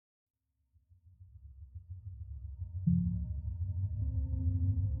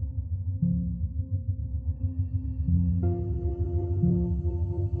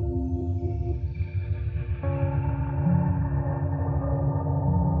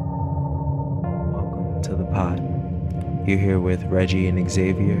to the pod. You're here with Reggie and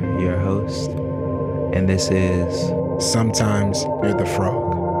Xavier, your host, and this is Sometimes You're the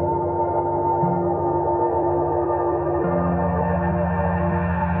Frog.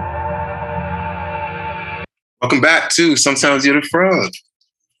 Welcome back to Sometimes You're the Frog.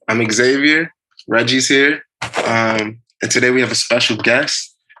 I'm Xavier. Reggie's here. And today we have a special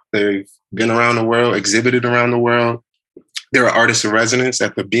guest. They've been around the world, exhibited around the world. They're artists in residence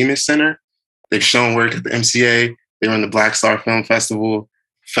at the Bemis Center. They've shown work at the MCA. They were in the Black Star Film Festival,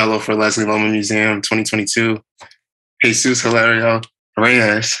 fellow for Leslie Loman Museum 2022. Jesus Hilario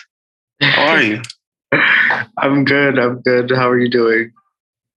Reyes. How are you? I'm good. How are you doing?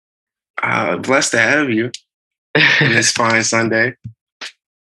 Blessed to have you on this fine Sunday.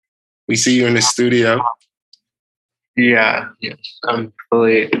 We see you in the studio. Yes. I'm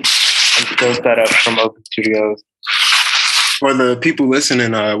still set up from Open Studios. For the people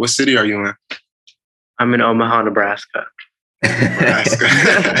listening, what city are you in? I'm in Omaha, Nebraska.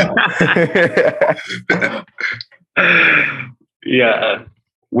 Yeah.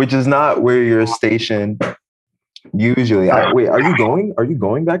 which is not where you're stationed usually. Wait, are you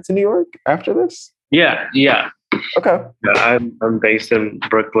going back to New York after this? Yeah. Okay. Yeah, I'm based in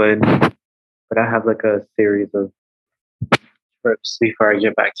Brooklyn, but I have like a series of trips before I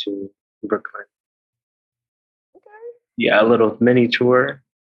get back to Brooklyn. Yeah, a little mini tour.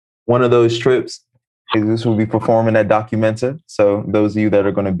 One of those trips is this will be performing at Documenta. So those of you that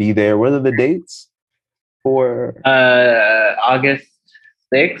are going to be there, what are the dates for? August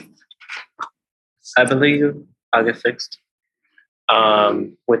 6th, I believe. August 6th.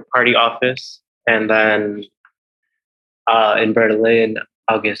 With Party Office. And then in Berlin,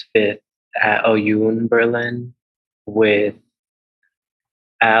 August 5th at OU in Berlin with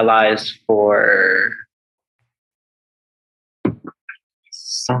Allies for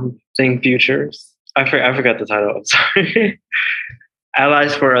something futures. I forgot the title. I'm sorry.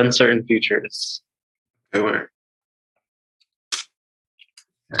 Allies for Uncertain Futures. They were.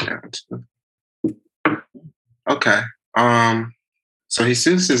 Okay. So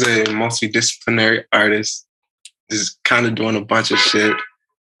Jesus is a multidisciplinary artist. Is kind of doing a bunch of shit.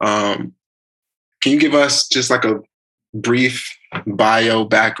 Can you give us just like a brief bio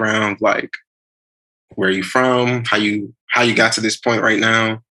background, like where you from, how you got to this point right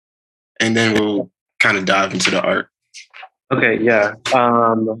now, and then we'll kind of dive into the art. Okay, yeah.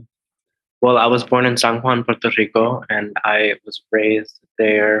 Well, I was born in San Juan, Puerto Rico, and I was raised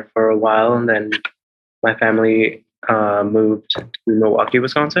there for a while, and then my family moved to Milwaukee,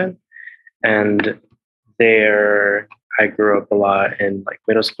 Wisconsin, and there I grew up a lot in like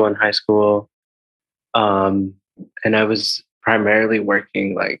middle school and high school, and I was primarily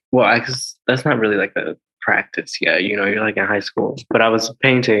working I guess that's not really like a practice yet, you're like in high school, but I was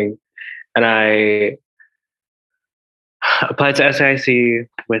painting, and I applied to SAIC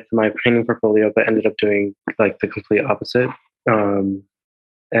with my painting portfolio, but ended up doing like the complete opposite.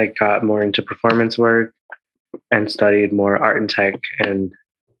 I got more into performance work and studied more art and tech and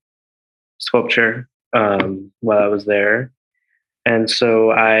sculpture while I was there. And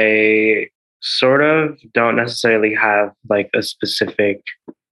so I sort of don't necessarily have like a specific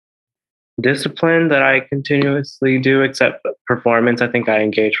discipline that I continuously do, except performance. I think I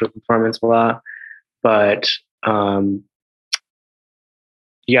engage with performance a lot. But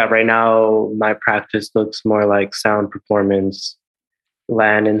yeah, right now my practice looks more like sound performance,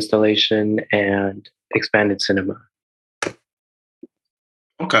 land installation, and expanded cinema.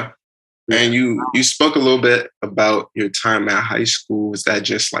 Okay. And you spoke a little bit about your time at high school. Was that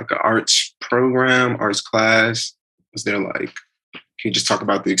just like an arts program, arts class? Was there like, can you just talk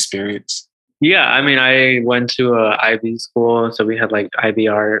about the experience? Yeah, I mean, I went to a IB school, so we had like IB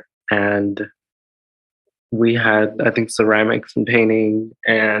art, and we had, I think, ceramics and painting,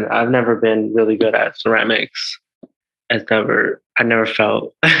 and I've never been really good at ceramics. I never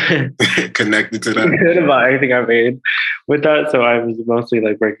felt connected to that. good about anything I made with that. So I was mostly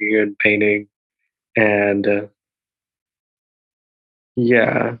like working in painting, and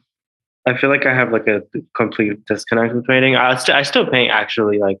yeah, I feel like I have like a complete disconnect with painting. I still paint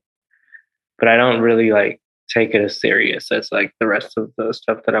actually, like, but I don't really like take it as serious as like the rest of the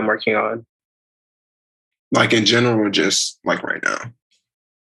stuff that I'm working on. Like in general, or just like right now?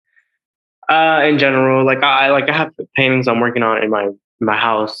 In general, like I have paintings I'm working on in my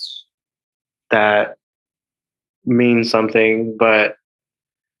house that mean something, but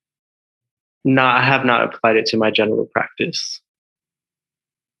I have not applied it to my general practice.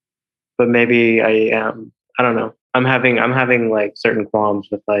 But maybe I am. I don't know. I'm having like certain qualms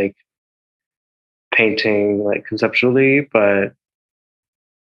with like painting like conceptually, but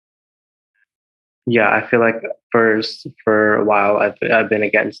Yeah, I feel like for a while I've been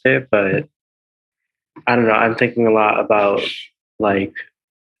against it, but I don't know. I'm thinking a lot about like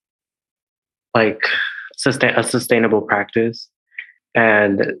like a sustainable practice,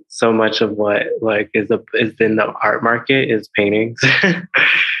 and so much of what like is in the art market is paintings.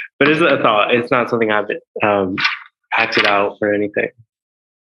 But it's a thought. It's not something I've acted out or anything.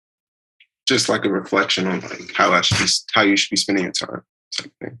 Just like a reflection on like how you should be spending your time,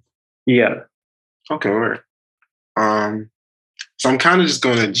 type thing. Yeah. Okay, all right. So I'm kind of just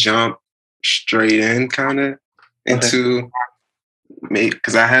going to jump straight in, kind of into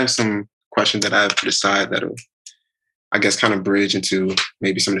because I have some questions that I have put aside that'll, I guess, kind of bridge into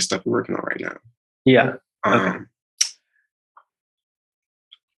maybe some of the stuff we're working on right now. Yeah. Okay.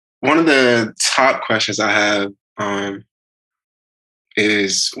 One of the top questions I have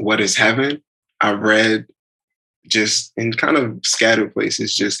is, what is heaven? I read just in kind of scattered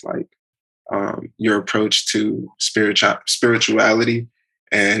places, just like your approach to spirituality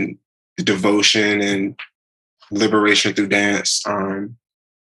and devotion and liberation through dance.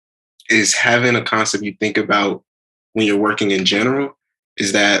 Is heaven a concept you think about when you're working in general?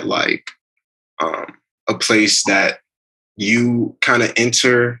 Is that like a place that you kind of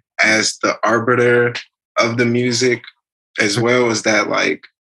enter as the arbiter of the music, as well as that like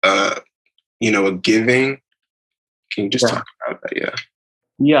a giving? Can you just talk about that?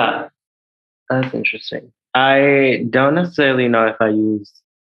 Yeah, that's interesting. I don't necessarily know if I use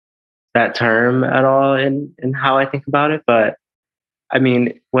that term at all in how I think about it, but I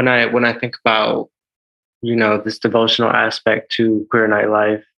mean, when I think about this devotional aspect to queer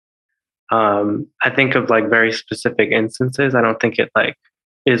nightlife, I think of like very specific instances. I don't think it like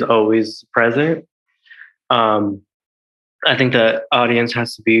is always present. I think the audience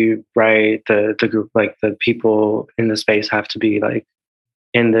has to be right. The group, like the people in the space, have to be like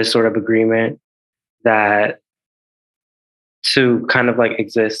in this sort of agreement that to kind of like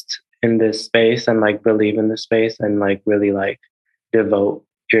exist in this space and like believe in this space and like really like devote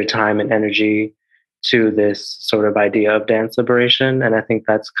your time and energy to this sort of idea of dance liberation. And I think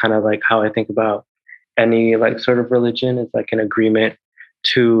that's kind of like how I think about any like sort of religion, is like an agreement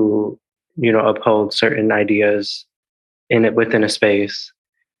to uphold certain ideas in it within a space.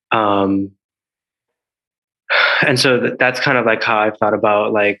 And so that's kind of like how I've thought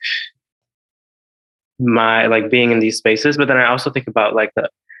about like my like being in these spaces. But then I also think about like the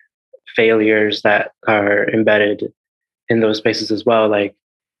failures that are embedded in those spaces as well. Like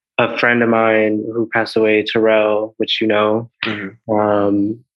a friend of mine who passed away, Terrell, which both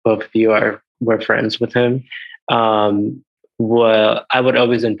of you were friends with him. Well, I would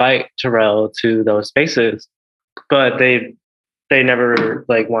always invite Terrell to those spaces, but they never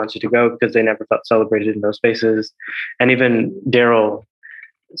like wanted to go because they never felt celebrated in those spaces. And even Daryl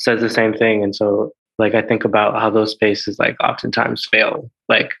says the same thing. And so like I think about how those spaces like oftentimes fail.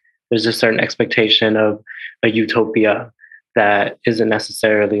 Like there's a certain expectation of a utopia that isn't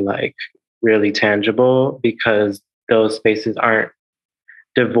necessarily like really tangible, because those spaces aren't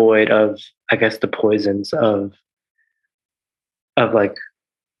devoid of, I guess, the poisons of like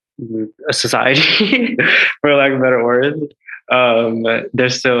a society, for lack of better words.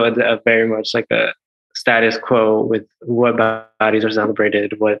 There's still a very much like a status quo with what bodies are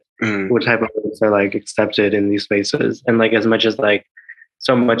celebrated, what type of things are like accepted in these spaces. And like as much as like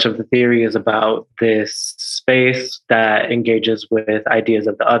so much of the theory is about this space that engages with ideas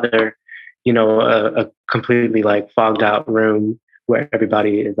of the other, a completely like fogged out room where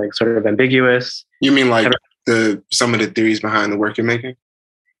everybody is like sort of ambiguous. You mean like some of the theories behind the work you're making?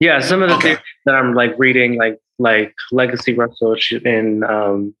 Yeah, some of the things that I'm like reading, like Legacy Russell in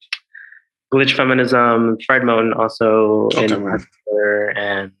Glitch Feminism, Fred Moten also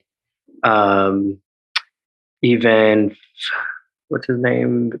and even what's his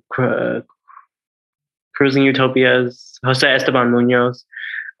name, Cruising Utopias, Jose Esteban Munoz.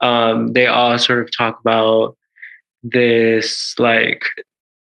 They all sort of talk about this like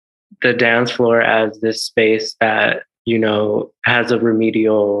the dance floor as this space that has a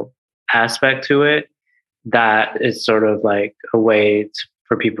remedial aspect to it, that is sort of like a way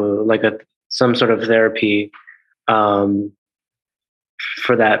for people, like some sort of therapy for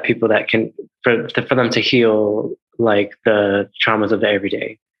that people that can for them to heal like the traumas of the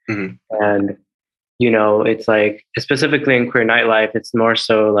everyday. And it's like specifically in queer nightlife, it's more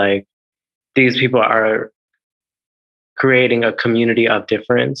so like these people are creating a community of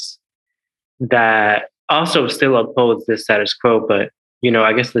difference that also still upholds this status quo, but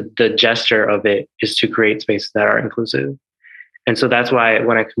I guess the gesture of it is to create spaces that are inclusive. And so that's why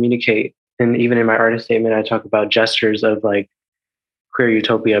when I communicate, and even in my artist statement, I talk about gestures of like queer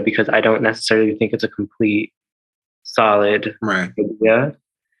utopia because I don't necessarily think it's a complete solid Right. idea.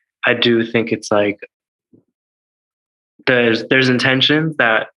 I do think it's like there's intentions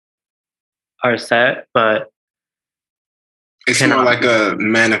that are set, but It's more like a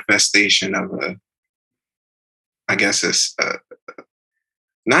manifestation of I guess it's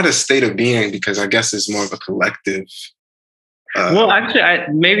not a state of being, because I guess it's more of a collective. Well,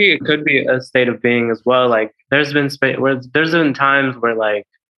 actually, maybe it could be a state of being as well. Like, there's been times where, like,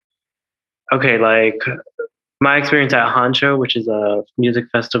 okay, like my experience at Hancho, which is a music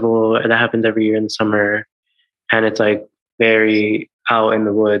festival that happens every year in the summer, and it's like very out in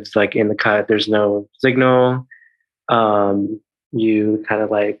the woods, like in the cut. There's no signal. You kind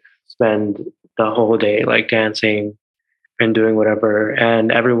of like spend the whole day like dancing and doing whatever,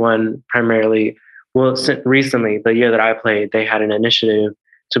 and everyone primarily. Well, recently, the year that I played, they had an initiative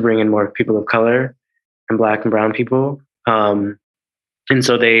to bring in more people of color and Black and brown people. And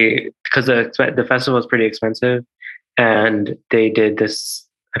so because the festival was pretty expensive, and they did this,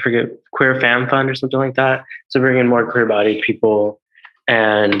 I forget, Queer Fam Fund or something like that, to bring in more queer-bodied people.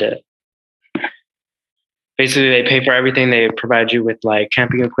 And basically, they pay for everything. They provide you with like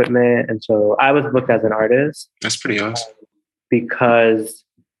camping equipment. And so I was booked as an artist. That's pretty awesome. Because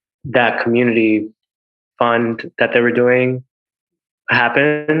that community fund that they were doing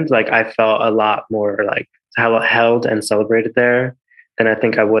happened, like I felt a lot more like held and celebrated there than I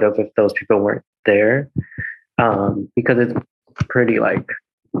think I would have if those people weren't there, because it's pretty like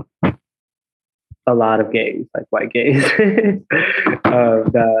a lot of gays, like white gays, that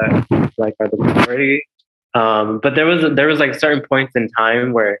like are the majority. But there was like certain points in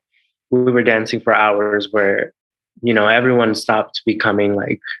time where we were dancing for hours where, you know, everyone stopped becoming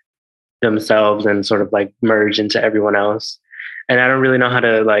like themselves and sort of like merge into everyone else. And I don't really know how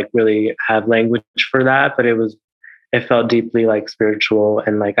to like really have language for that, but it felt deeply like spiritual,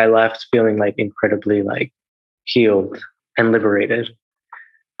 and like I left feeling like incredibly like healed and liberated.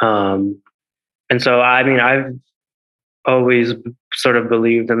 And so I mean, I've always sort of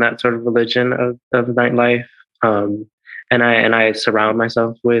believed in that sort of religion of nightlife. And I surround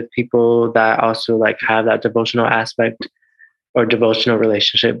myself with people that also like have that devotional aspect or devotional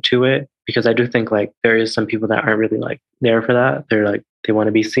relationship to it, because I do think like there is some people that aren't really like there for that. They're like, they want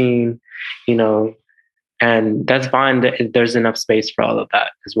to be seen, you know, and that's fine. There's enough space for all of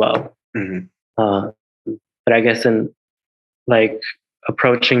that as well. Mm-hmm. But I guess in like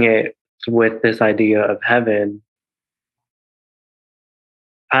approaching it with this idea of heaven,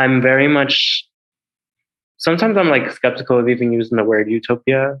 I'm very much, sometimes I'm like skeptical of even using the word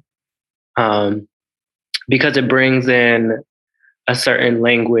utopia, because it brings in a certain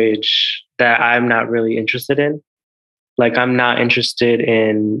language that I'm not really interested in. Like, I'm not interested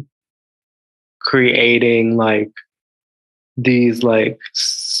in creating like these like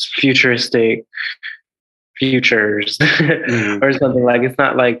futuristic futures Mm-hmm. or something. Like, it's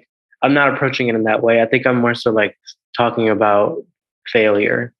not like, I'm not approaching it in that way. I think I'm more so like talking about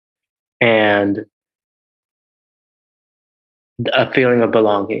failure and a feeling of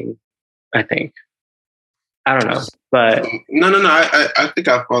belonging, I think. I don't know, but No. I think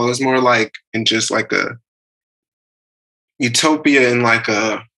I follow. It's more like in just like a utopia in like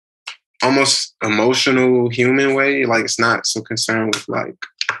a almost emotional human way. Like, it's not so concerned with like,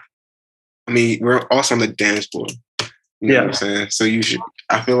 I mean, we're also on the dance floor. You know what I'm saying? So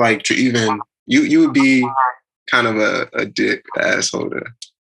I feel like to even, you would be kind of a dick asshole to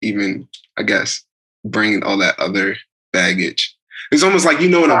even, I guess, bring all that other baggage. It's almost like, you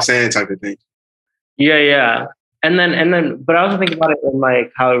know what I'm saying, type of thing. Yeah. And then, but I also think about it in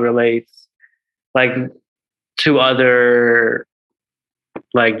like how it relates like to other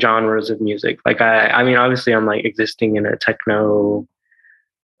like genres of music. Like I mean, obviously I'm like existing in a techno,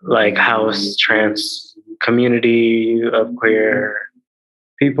 like house trance community of queer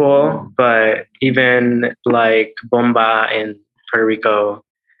people, but even like bomba in Puerto Rico,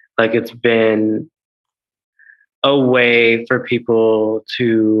 like it's been a way for people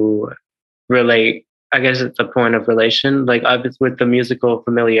to relate. I guess it's a point of relation. Like it's with the musical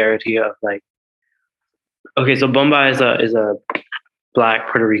familiarity of like, okay, so bomba is a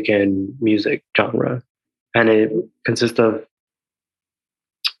Black Puerto Rican music genre, and it consists of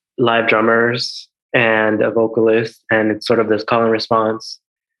live drummers and a vocalist, and it's sort of this call and response,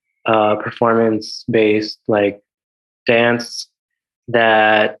 performance based like dance,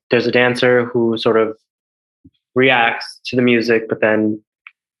 that there's a dancer who sort of reacts to the music, but then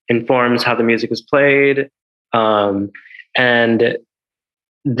informs how the music is played. And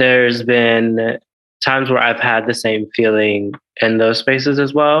there's been times where I've had the same feeling in those spaces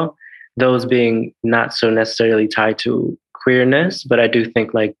as well, those being not so necessarily tied to queerness, but I do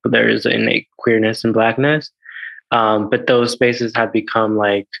think like there is innate queerness and Blackness. But those spaces have become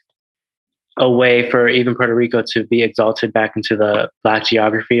like a way for even Puerto Rico to be exalted back into the Black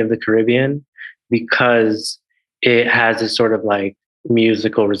geography of the Caribbean, because it has this sort of like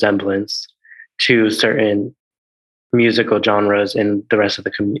musical resemblance to certain musical genres in the rest of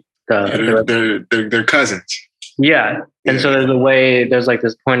the community. They're cousins. Yeah. And so there's like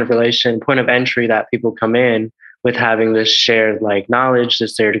this point of entry that people come in with, having this shared like knowledge,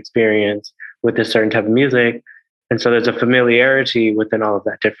 this shared experience with this certain type of music. And so there's a familiarity within all of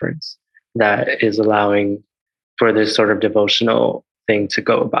that difference that is allowing for this sort of devotional thing to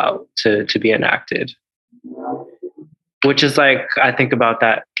go about, to be enacted. Which is like, I think about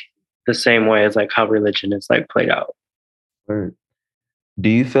that the same way as like how religion is like played out. Do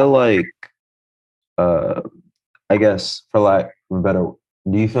you feel like, I guess for lack of a better,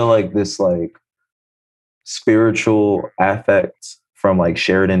 do you feel like this like spiritual affect from like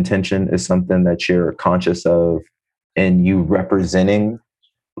shared intention is something that you're conscious of, and you representing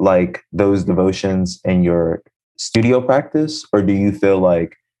like those devotions in your studio practice? Or do you feel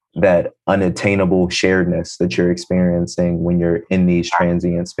like that unattainable sharedness that you're experiencing when you're in these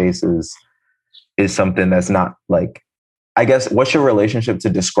transient spaces is something that's not like, I guess, what's your relationship to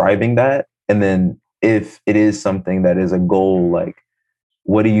describing that? And then if it is something that is a goal, like,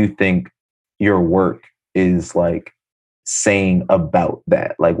 what do you think your work is like saying about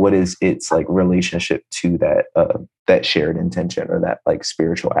that? Like, what is its like relationship to that, that shared intention or that like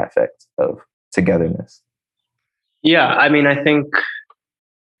spiritual affect of togetherness? Yeah, I mean, I think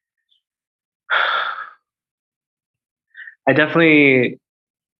I definitely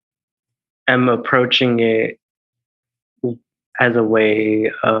am approaching it as a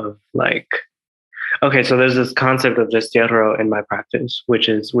way of like, okay, so there's this concept of destierro in my practice, which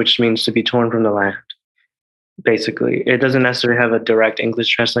means to be torn from the land. Basically, it doesn't necessarily have a direct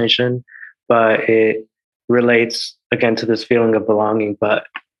English translation, but it relates again to this feeling of belonging, but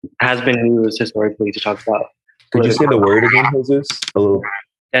has been used historically to talk about. Could you say the word again, Jesus? A little.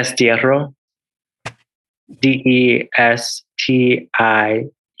 Destierro.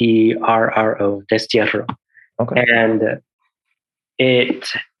 Destierro. Destierro. Okay. And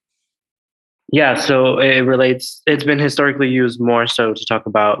so it relates, it's been historically used more so to talk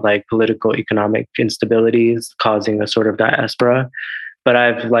about like political economic instabilities causing a sort of diaspora. But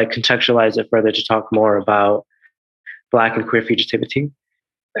I've like contextualized it further to talk more about Black and queer fugitivity,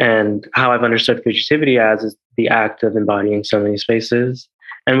 and how I've understood fugitivity as is the act of embodying so many spaces,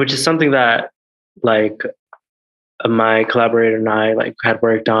 and which is something that like my collaborator and I like had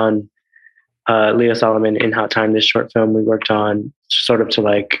worked on. Leah Solomon in Hot Time, this short film we worked on sort of to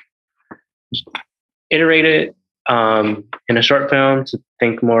like iterate it in a short film, to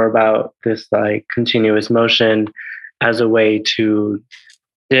think more about this like continuous motion as a way to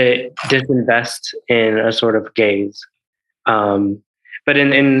disinvest in a sort of gaze. But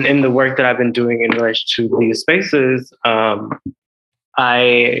in the work that I've been doing in relation to these spaces, I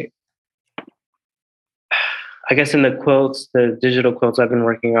guess in the quilts, the digital quilts I've been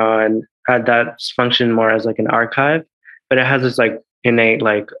working on, had that function more as like an archive, but it has this like innate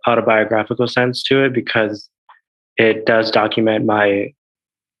like autobiographical sense to it, because it does document my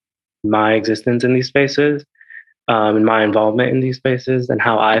existence in these spaces, and my involvement in these spaces, and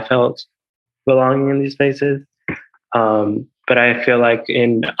how I felt belonging in these spaces. But I feel like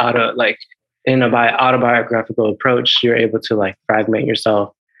in a autobiographical approach, you're able to like fragment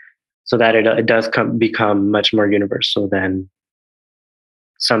yourself so that it does become much more universal than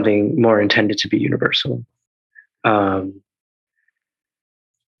something more intended to be universal.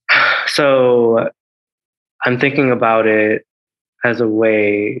 So I'm thinking about it as a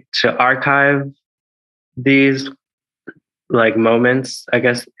way to archive these like moments. I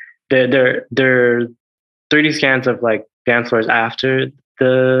guess they're 3D scans of like dance floors after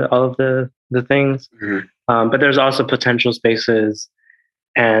all of the things. Mm-hmm. But there's also potential spaces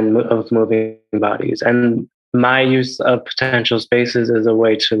and of moving bodies. And my use of potential spaces is a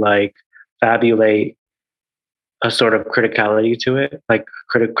way to like fabulate a sort of criticality to it, like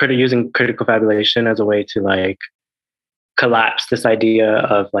using critical fabulation as a way to like collapse this idea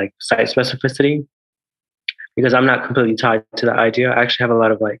of like site specificity, because I'm not completely tied to that idea. I actually have a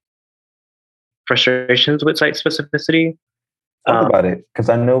lot of like frustrations with site specificity. Talk about it, because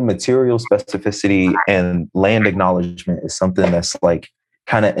I know material specificity and land acknowledgement is something that's like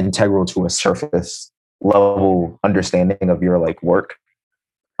kind of integral to a surface level understanding of your like work.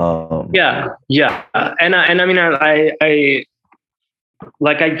 Yeah. And I mean, I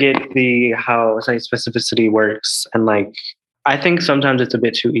get how site specificity works, and like I think sometimes it's a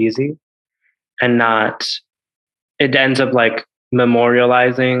bit too easy and not it ends up like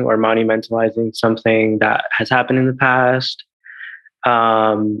memorializing or monumentalizing something that has happened in the past.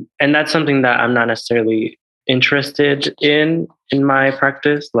 And that's something that I'm not necessarily interested in my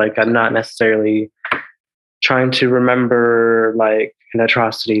practice. Like I'm not necessarily trying to remember like an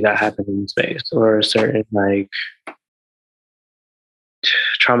atrocity that happened in space or a certain like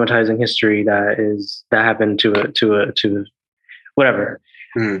traumatizing history that happened to whatever.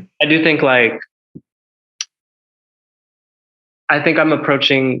 I do think like I think I'm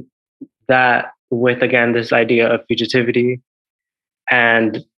approaching that with again this idea of fugitivity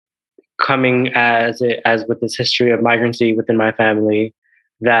and coming as with this history of migrancy within my family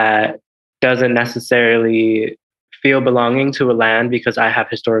that doesn't necessarily feel belonging to a land because I have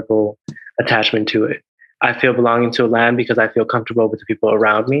historical attachment to it. I feel belonging to a land because I feel comfortable with the people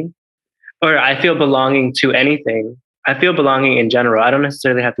around me, or I feel belonging to anything. I feel belonging in general. I don't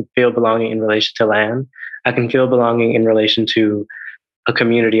necessarily have to feel belonging in relation to land. I can feel belonging in relation to a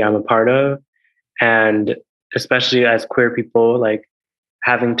community I'm a part of. And especially as queer people, like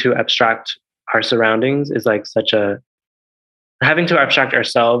having to abstract our surroundings is like such a having to abstract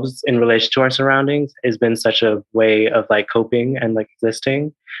ourselves in relation to our surroundings has been such a way of like coping and like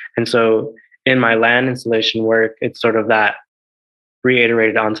existing. And so in my land installation work, it's sort of that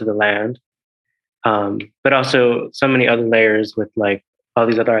reiterated onto the land. But also so many other layers with like all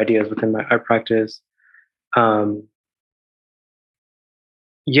these other ideas within my art practice.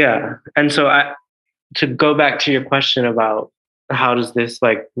 Yeah. And so to go back to your question about how does this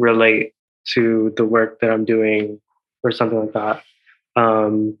like relate to the work that I'm doing or something like that.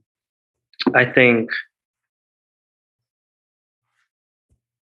 I think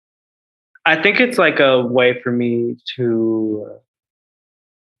it's like a way for me to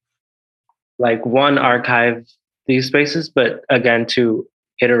like one archive these spaces, but again to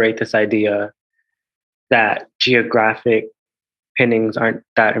iterate this idea that geographic pinnings aren't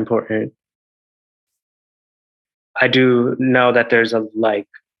that important. I do know that there's a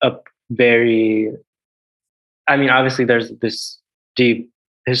very I mean obviously there's this deep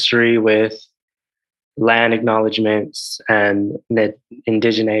history with land acknowledgements and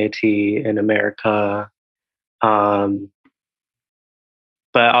indigeneity in America.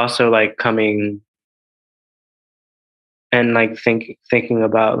 But also like coming and like thinking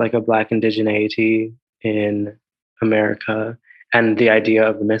about like a Black indigeneity in America and the idea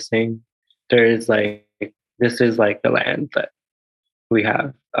of the missing. There is like this is like the land that we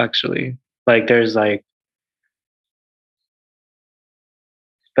have actually. Like there's like,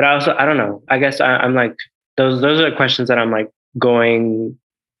 but I don't know. I guess I'm like those are the questions that I'm like going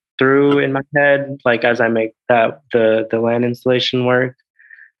through in my head, like as I make the land installation work.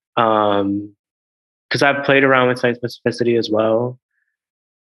 Because I've played around with site specificity as well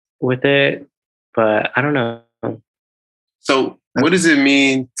with it, but I don't know. So, what does it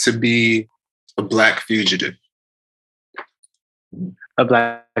mean to be a Black fugitive? A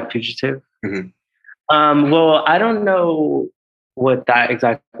Black fugitive? Mm-hmm. Well, I don't know what that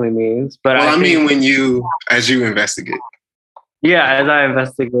exactly means, but well, I mean, as you investigate. Yeah, as I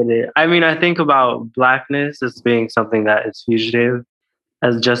investigate it, I mean, I think about Blackness as being something that is fugitive,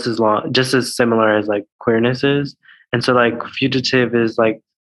 as just as similar as like queerness is, and so like fugitive is like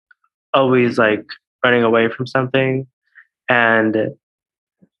always like running away from something, and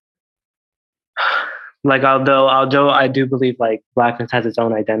like although I do believe like Blackness has its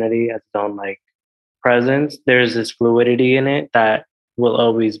own identity, has its own like presence, there's this fluidity in it that will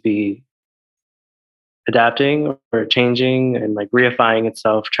always be adapting or changing and like reifying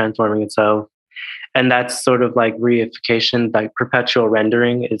itself, transforming itself. And that's sort of like reification, like perpetual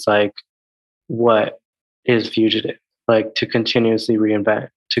rendering is like what is fugitive, like to continuously reinvent,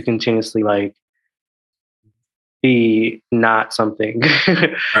 to continuously like be not something.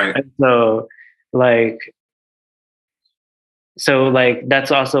 Right. And so like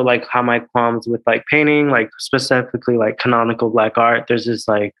that's also like how my qualms with like painting, like specifically like canonical Black art, there's this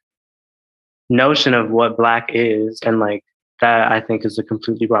like notion of what Black is, and like that I think is a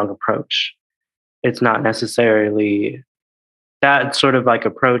completely wrong approach. It's not necessarily that sort of like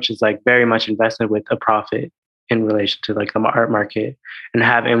approach is like very much invested with a profit in relation to like the art market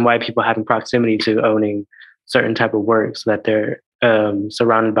and white people having proximity to owning certain type of works that they're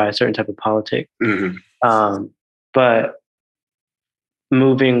surrounded by a certain type of politic. Mm-hmm. But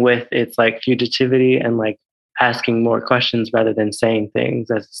moving with its like fugitivity and like asking more questions rather than saying things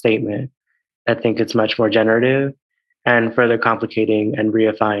as a statement, I think it's much more generative and further complicating and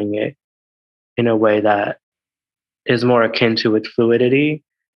reifying it in a way that is more akin to its fluidity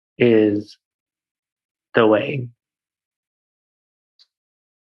is the way.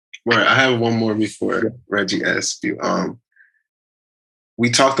 Right. I have one more before Reggie asks you. We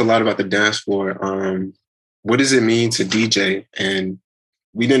talked a lot about the dance floor. What does it mean to DJ? And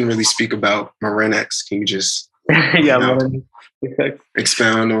we didn't really speak about Marenex. Can you just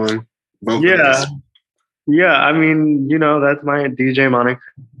expound on both of those? Yeah, I mean, that's my DJ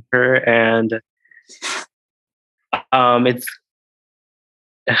moniker, and it's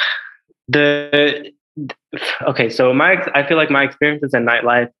okay. So I feel like my experiences in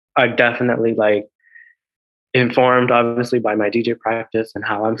nightlife are definitely like informed, obviously, by my DJ practice and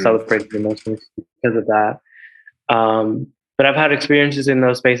how I'm celebrating emotions because of that. But I've had experiences in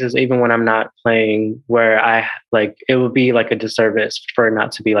those spaces, even when I'm not playing, where it would be like a disservice for it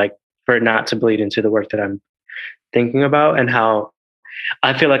not to bleed into the work that I'm thinking about, and how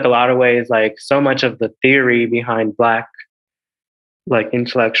I feel like a lot of ways, like so much of the theory behind Black, like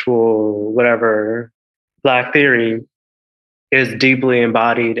intellectual, whatever, Black theory is deeply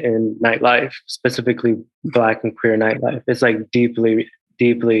embodied in nightlife, specifically Black and queer nightlife. It's like deeply,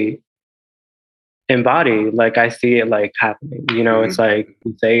 deeply embodied. Like I see it like happening, it's like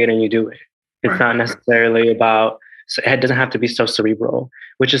you say it and you do it. It's not necessarily about, it doesn't have to be so cerebral,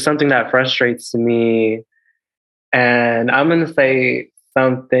 which is something that frustrates me. And I'm going to say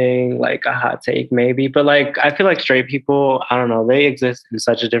something like a hot take maybe, but like, I feel like straight people, I don't know, they exist in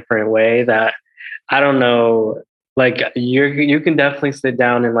such a different way that I don't know, like you can definitely sit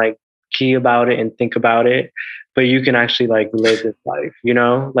down and like key about it and think about it, but you can actually like live this life,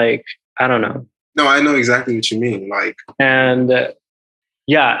 like, I don't know. No, I know exactly what you mean. Like, and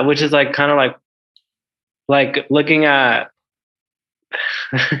yeah, which is like kind of like looking at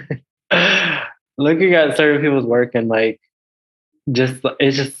looking at certain people's work and like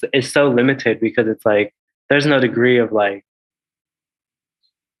it's so limited because it's like there's no degree of like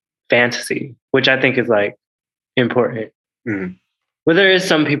fantasy, which I think is like important. But there is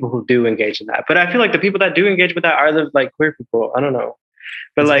some people who do engage in that, but I feel like the people that do engage with that are the like queer people. I don't know,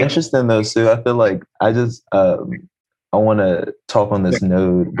 but it's like interesting though, Sue. I feel like I want to talk on this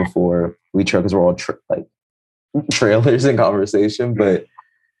node before we try, because we're all like trailers in conversation, but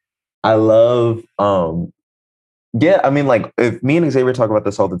I love yeah, I mean, like, if me and Xavier talk about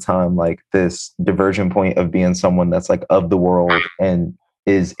this all the time, like this diversion point of being someone that's like of the world and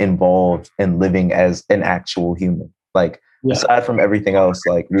is involved in living as an actual human. Like, aside from everything else,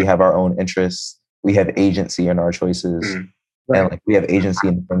 like we have our own interests, we have agency in our choices, and like we have agency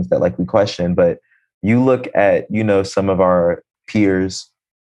in things that like we question. But you look at, some of our peers,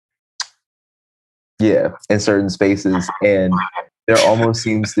 in certain spaces, and there almost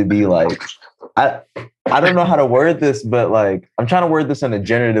seems to be like, I don't know how to word this, but like I'm trying to word this in a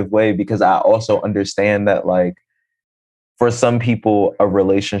generative way, because I also understand that like for some people a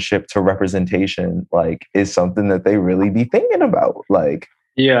relationship to representation like is something that they really be thinking about, like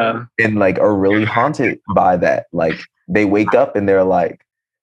and like are really haunted by that. Like they wake up and they're like,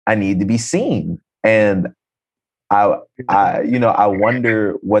 I need to be seen. And I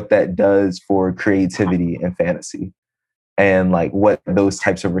wonder what that does for creativity and fantasy, and like what those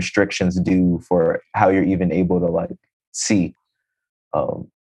types of restrictions do for how you're even able to like see. So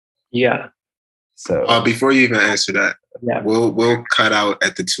before you even answer that, we'll cut out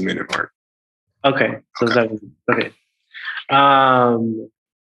at the 2-minute mark. Okay. So okay.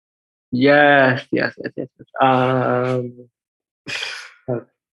 Yes.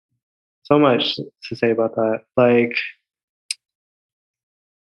 So much to say about that. Like,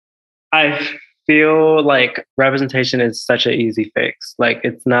 I feel like representation is such an easy fix. Like,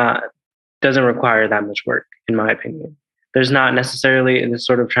 doesn't require that much work, in my opinion. There's not necessarily this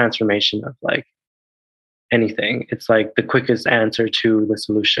sort of transformation of like anything. It's like the quickest answer to the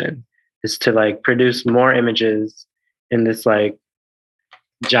solution is to like produce more images in this like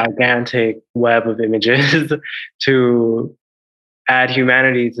gigantic web of images to add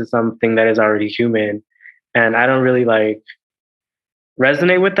humanity to something that is already human. And I don't really like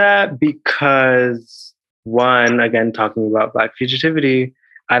resonate with that because, one, again, talking about Black fugitivity,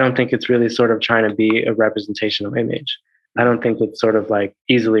 I don't think it's really sort of trying to be a representational image. I don't think it's sort of like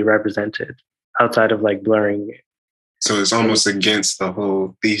easily represented outside of like blurring it. So it's almost against the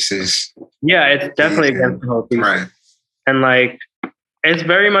whole thesis. Yeah, it's definitely against the whole thesis. Right. And like, it's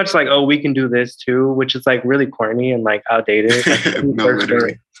very much like, oh, we can do this too, which is like really corny and like outdated.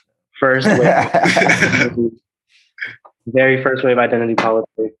 Like, very first wave identity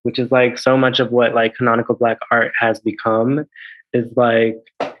politics, which is like so much of what like canonical Black art has become, is like,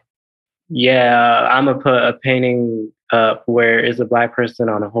 yeah, I'm gonna put a painting up where is a Black person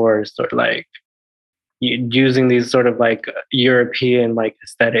on a horse, or like using these sort of like European like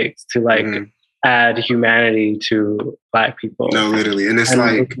aesthetics to like add humanity to Black people. No, literally. And it's And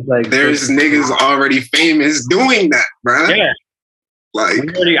like, it's like there's niggas already famous doing that, bro. yeah. Like,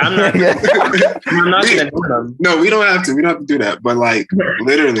 I'm not gonna do them. No, we don't have to. We don't have to do that. But like,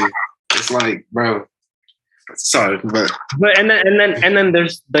 literally, it's like, bro. Sorry, but and then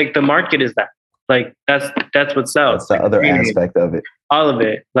there's like the market is that like that's what sells. That's the other aspect of it. All of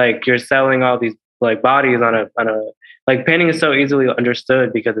it, like you're selling all these like bodies on a like painting is so easily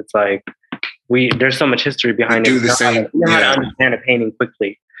understood because it's like there's so much history behind do it. the same. You know how to understand a painting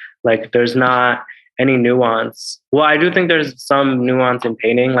quickly. Like there's not any nuance. Well, I do think there's some nuance in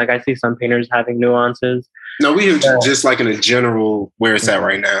painting. Like I see some painters having nuances. No, we just like in a general where it's at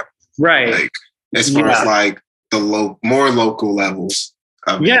right now. Right. Like as far as like the more local levels.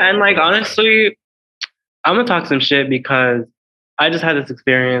 Yeah, and like honestly, I'm gonna talk some shit because I just had this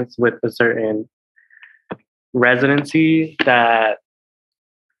experience with a certain residency that,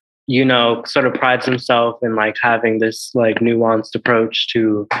 you know, sort of prides himself in like having this like nuanced approach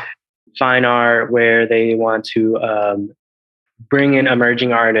to fine art where they want to bring in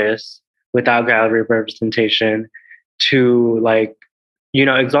emerging artists without gallery representation to like, you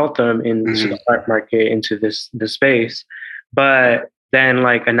know, exalt them into the art market, into this space, but then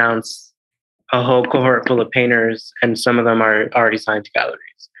like announce a whole cohort full of painters and some of them are already signed to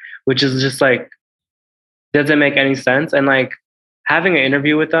galleries, which is just like, doesn't make any sense. And like having an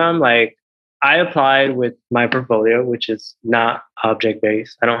interview with them, like I applied with my portfolio, which is not object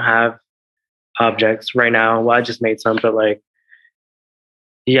based. I don't have objects right now. Well, I just made some, but like,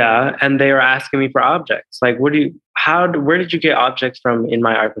 yeah. And they were asking me for objects. Like, where did you get objects from in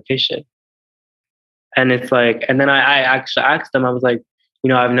my application? And it's like, and then I actually asked them, I was like, you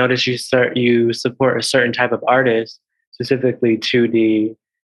know, I've noticed you support a certain type of artist, specifically 2D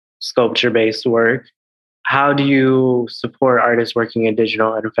sculpture-based work. How do you support artists working in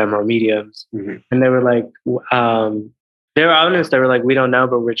digital and ephemeral mediums? Mm-hmm. And they were like, they were honest. They were like, we don't know,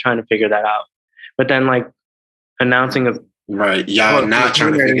 but we're trying to figure that out. But then like announcing a right, y'all not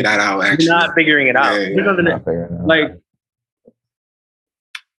trying to figure that out. Actually, not figuring it out. Like,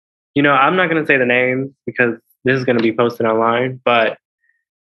 you know, I'm not going to say the names because this is going to be posted online, but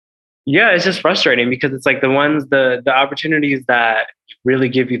yeah, it's just frustrating because it's like the opportunities that really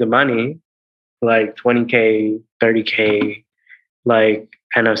give you the money, like 20K, 30K, like,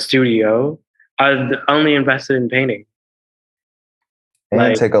 and a studio are only invested in painting. And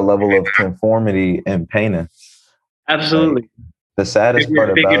like, take a level of conformity in painting. Absolutely. Like, the saddest part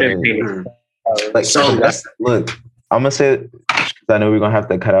about it, like, so look, I'm gonna say it because I know we're gonna have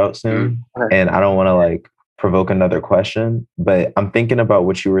to cut out soon, and I don't want to like provoke another question, but I'm thinking about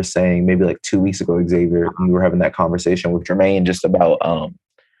what you were saying maybe like 2 weeks ago, Xavier, when we were having that conversation with Jermaine just about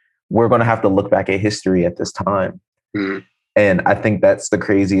we're gonna have to look back at history at this time. And I think that's the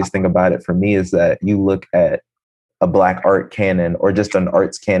craziest thing about it for me is that you look at a Black art canon or just an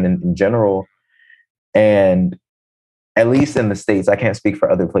arts canon in general, and at least in the States, I can't speak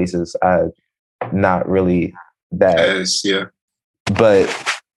for other places. Not really that.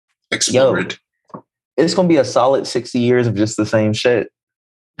 But explored. It's going to be a solid 60 years of just the same shit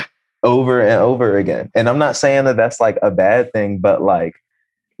over and over again. And I'm not saying that that's like a bad thing, but like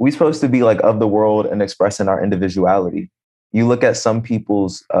we're supposed to be like of the world and expressing our individuality. You look at some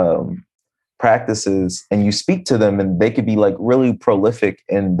people's practices and you speak to them and they could be like really prolific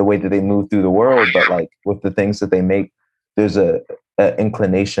in the way that they move through the world. But like with the things that they make, there's a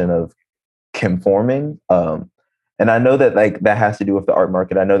inclination of conforming. And I know that like that has to do with the art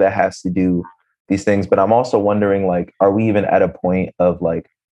market. I know that has to do these things, but I'm also wondering like, are we even at a point of like,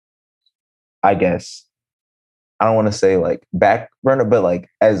 I guess, I don't want to say like back burner, but like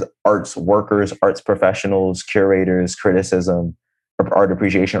as arts workers, arts professionals, curators, criticism, or art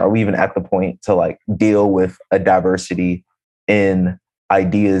appreciation, are we even at the point to like deal with a diversity in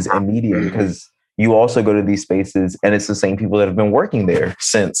ideas and media? Because you also go to these spaces and it's the same people that have been working there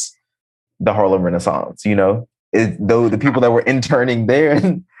since the Harlem Renaissance, you know, though the people that were interning there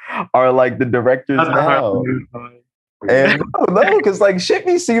are like the directors now. And no, because like shit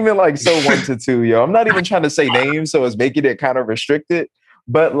be seeming like so 1 to 2, yo. I'm not even trying to say names, so it's making it kind of restricted.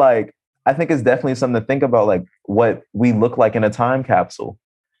 But like, I think it's definitely something to think about, like what we look like in a time capsule.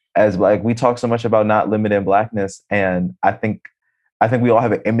 As like we talk so much about not limiting Blackness, and I think we all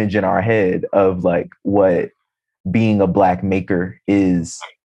have an image in our head of like what being a Black maker is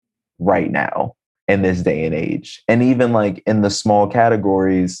right now in this day and age. And even like in the small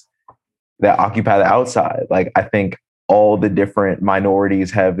categories that occupy the outside, like I think all the different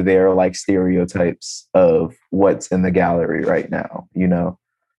minorities have their like stereotypes of what's in the gallery right now. You know,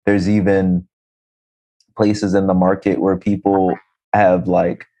 there's even places in the market where people have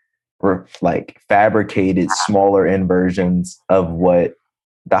like like fabricated smaller end versions of what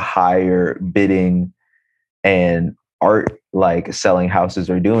the higher bidding and art like selling houses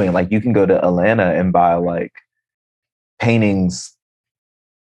are doing. Like you can go to Atlanta and buy like paintings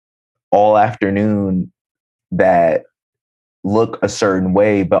all afternoon that look a certain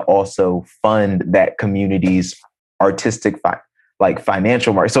way, but also fund that community's artistic like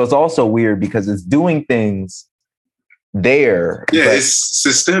financial market. So it's also weird because it's doing things there. Yeah, but it's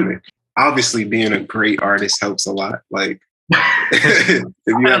systemic. Obviously, being a great artist helps a lot. Like if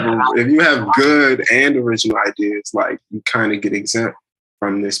you have good and original ideas, like you kind of get exempt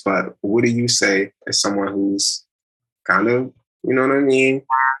from this. But what do you say as someone who's kind of, you know what I mean,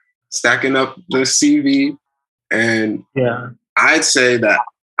 stacking up the CV? And Yeah. I'd say that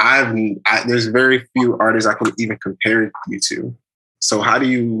there's very few artists I could even compare you to. So how do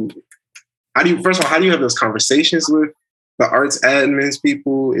you first of all, how do you have those conversations with the arts admins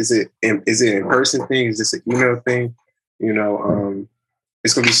people? Is it in person thing? Is this an email thing? You know,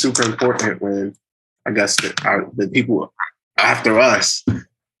 it's gonna be super important when I guess the people after us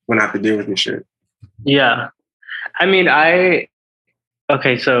gonna have to deal with this shit. Yeah. I mean,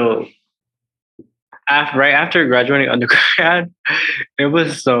 okay, so right after graduating undergrad, it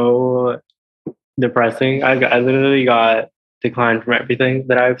was so depressing. I literally got declined from everything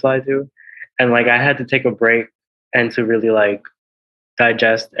that I applied to. And like I had to take a break and to really like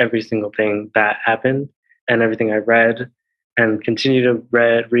digest every single thing that happened and everything I read and continue to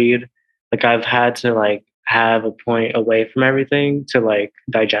read. Like I've had to like have a point away from everything to like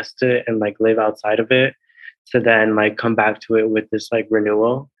digest it and like live outside of it to then like come back to it with this like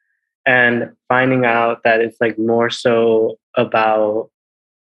renewal and finding out that it's like more so about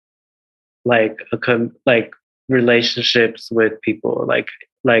like like relationships with people like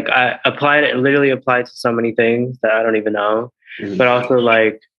I literally applied to so many things that I don't even know, but also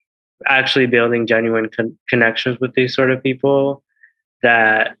like actually building genuine connections with these sort of people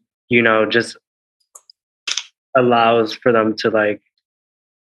that, you know, just allows for them to like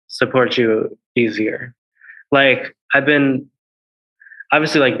support you easier. Like I've been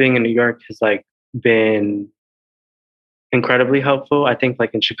obviously like being in New York has like been incredibly helpful. I think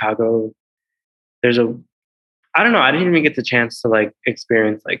like in Chicago, there's I don't know, I didn't even get the chance to like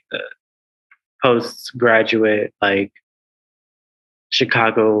experience like the postgraduate like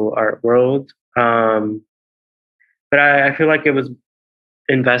Chicago art world. But I feel like it was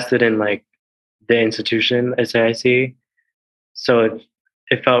invested in like the institution SAIC. So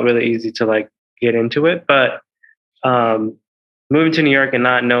it felt really easy to like get into it. But um, moving to New York and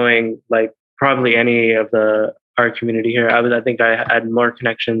not knowing like probably any of the art community here, I think I had more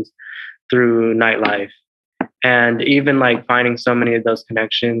connections through nightlife. And even like finding so many of those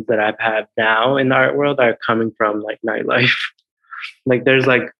connections that I've had now in the art world are coming from like nightlife. Like there's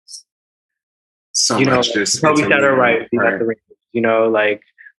like, So you know, much just Toby Satterwright be at the raves, you know, like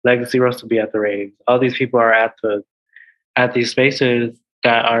Legacy Russell be at the raves. All these people are at these spaces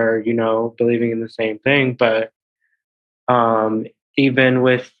that are, you know, believing in the same thing. But even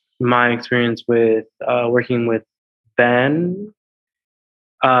with my experience with working with Ben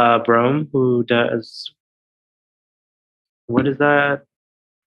Brome, who does what is that?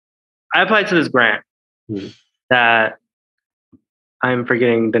 I applied to this grant that I'm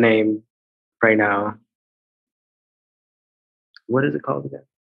forgetting the name right now. What is it called again?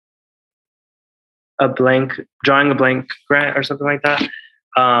 Drawing a blank grant or something like that.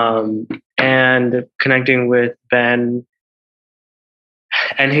 And connecting with Ben,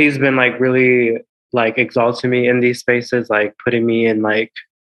 and he's been like really like exalting me in these spaces, like putting me in like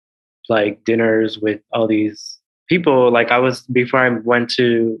dinners with all these people. Like I was before I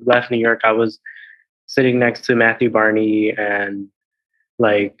left New York, I was sitting next to Matthew Barney and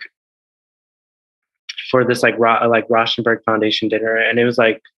like for this like Rauschenberg Foundation dinner, and it was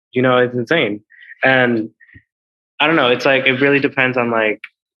like, you know, it's insane. And I don't know, it's like it really depends on like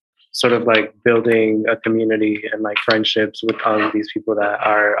sort of like building a community and like friendships with all of these people that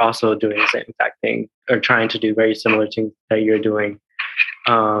are also doing the same exact thing or trying to do very similar things that you're doing.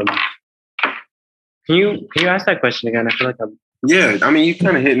 Can you ask that question again? I feel like I'm I mean, you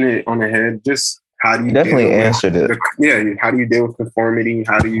kind of hitting it on the head. Just how do you definitely answered it. How do you deal with conformity?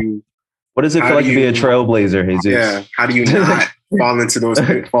 What does it feel like to be a trailblazer, Jesus? Yeah, how do you not fall into those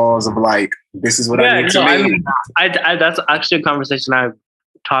pitfalls of like, this is what I need to make? I mean, that's actually a conversation I've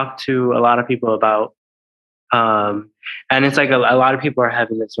talked to a lot of people about. And it's like a lot of people are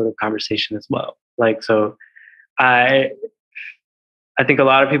having this sort of conversation as well. Like, so I think a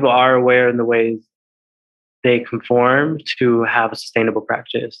lot of people are aware in the ways they conform to have a sustainable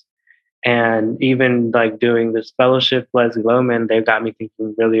practice. And even like doing this fellowship, Leslie Lohman, they got me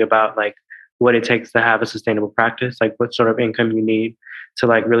thinking really about like what it takes to have a sustainable practice, like what sort of income you need to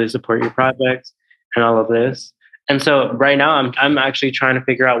like really support your projects and all of this. And so right now I'm actually trying to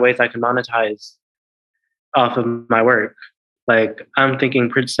figure out ways I can monetize off of my work. Like I'm thinking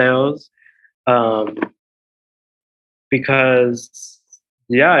print sales, um, because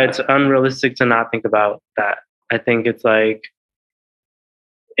yeah, it's unrealistic to not think about that. I think it's like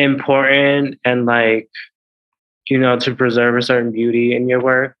important and like, you know, to preserve a certain beauty in your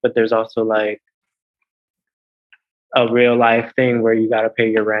work, but there's also like a real life thing where you got to pay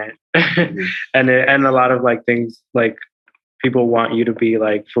your rent. And a lot of like things like people want you to be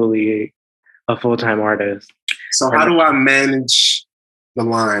like fully a full-time artist. So how do I manage the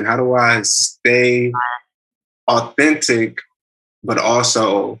line? How do I stay authentic, but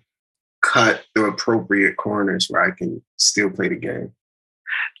also cut the appropriate corners where I can still play the game?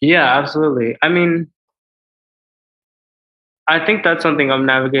 Yeah, absolutely. I mean, I think that's something I'm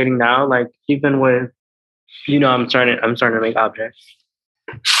navigating now. Like even with, you know, I'm starting to make objects.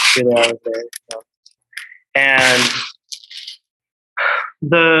 You know, so. And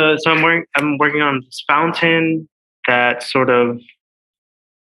I'm working on this fountain that sort of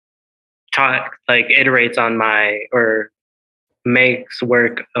like iterates on my or makes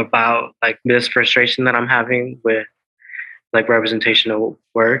work about like this frustration that I'm having with like representational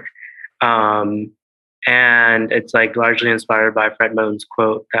work. And it's like largely inspired by Fred Moan's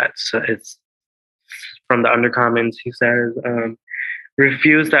quote that's it's from the Undercommons. He says,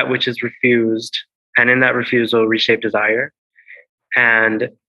 refuse that which is refused, and in that refusal reshape desire. And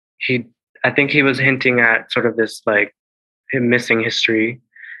I think he was hinting at sort of this like missing history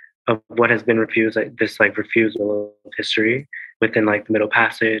of what has been refused, like this like refusal of history within like the Middle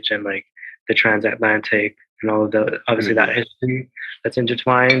Passage and like the transatlantic and all of the obviously that history that's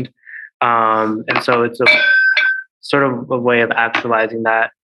intertwined. And so it's a sort of a way of actualizing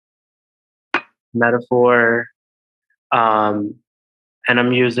that metaphor. And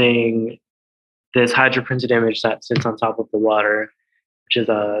I'm using this hydroprinted image that sits on top of the water, which is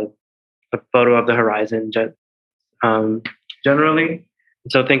a photo of the horizon generally.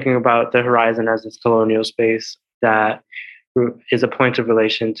 So thinking about the horizon as this colonial space that is a point of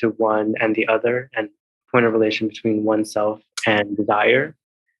relation to one and the other, and point of relation between oneself and desire,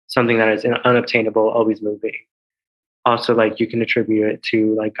 something that is unobtainable, always moving. Also, like you can attribute it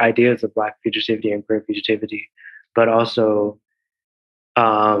to like ideas of Black fugitivity and queer fugitivity, but also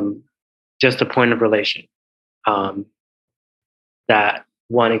just a point of relation that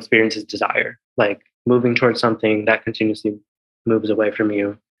one experiences desire, like moving towards something that continuously moves away from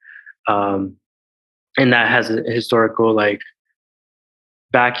you. And that has a historical like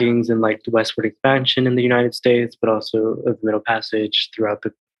backings in like the westward expansion in the United States, but also of the Middle Passage throughout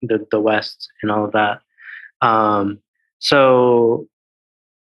the West and all of that. So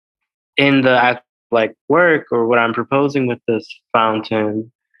in the act like work or what I'm proposing with this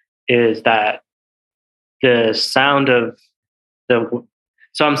fountain is that the sound of so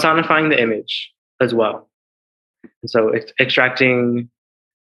I'm soundifying the image as well. And so it's extracting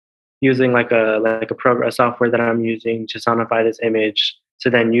using like a program, a software that I'm using to soundify this image to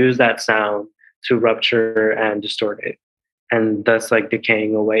then use that sound to rupture and distort it, and thus like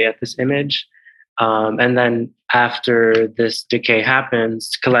decaying away at this image. And then after this decay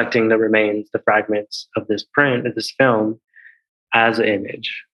happens, collecting the remains, the fragments of this print, of this film, as an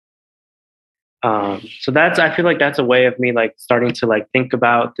image. So I feel like that's a way of me like starting to like think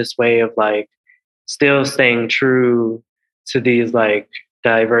about this way of like still staying true to these like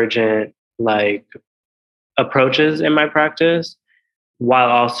divergent like approaches in my practice, while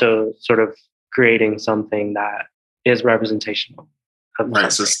also sort of creating something that is representational.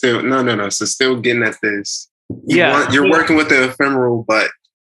 Right. So still, no. So still getting at this. You're working with the ephemeral, but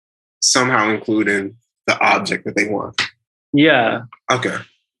somehow including the object that they want. Yeah. Okay.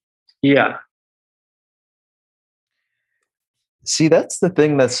 Yeah. See, that's the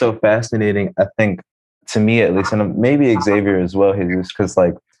thing that's so fascinating, I think, to me at least, and maybe Xavier as well, Jesus, because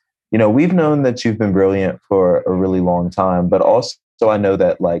like, you know, we've known that you've been brilliant for a really long time, but also I know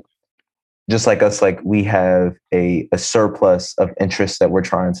that like, just like us, like we have a surplus of interests that we're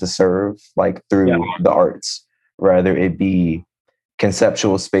trying to serve, like through the arts, whether it be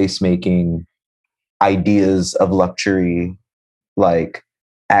conceptual space making, ideas of luxury, like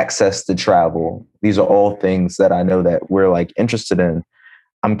access to travel. These are all things that I know that we're like interested in.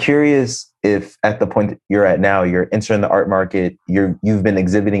 I'm curious if at the point that you're at now, you're entering the art market, you've been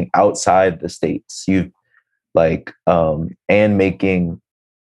exhibiting outside the States, you've like and making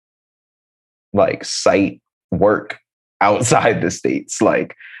like site work outside the States.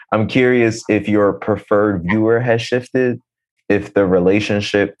 Like I'm curious if your preferred viewer has shifted, if the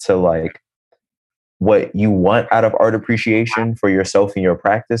relationship to like what you want out of art appreciation for yourself and your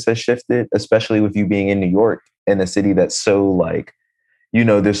practice has shifted, especially with you being in New York, in a city that's so like,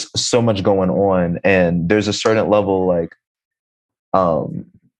 there's so much going on, and there's a certain level like um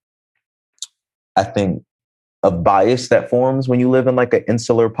I think of bias that forms when you live in like an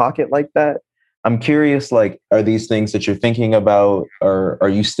insular pocket like that. I'm curious, like, are these things that you're thinking about, or are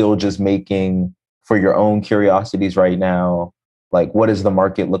you still just making for your own curiosities right now? Like, what does the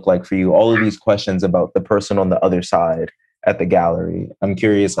market look like for you? All of these questions about the person on the other side at the gallery. I'm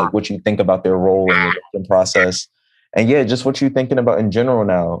curious, like, what you think about their role in the production process. And yeah, just what you're thinking about in general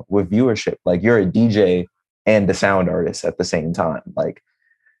now with viewership. Like, you're a DJ and a sound artist at the same time. Like,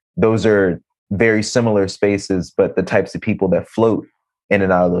 those are very similar spaces, but the types of people that float in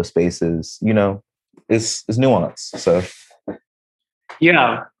and out of those spaces, is nuanced. So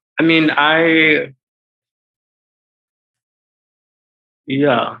Yeah. I mean, I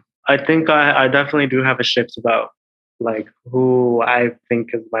think I definitely do have a shift about like who I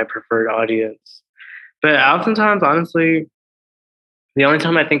think is my preferred audience. But oftentimes, honestly, the only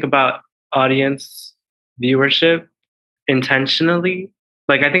time I think about audience viewership intentionally,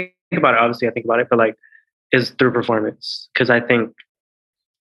 like I think about it, obviously I think about it, but like is through performance. Because I think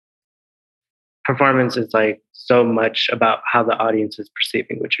performance is like so much about how the audience is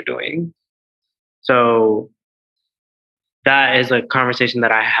perceiving what you're doing. So that is a conversation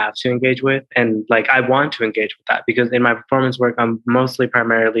that I have to engage with. And like I want to engage with that because in my performance work, I'm mostly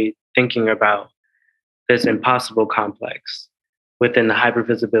primarily thinking about this impossible complex within the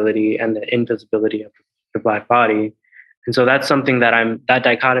hypervisibility and the invisibility of the Black body. And so that's something that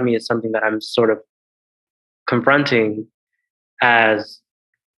dichotomy is something that I'm sort of confronting as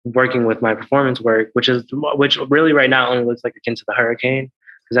working with my performance work, which really right now only looks like akin to the hurricane,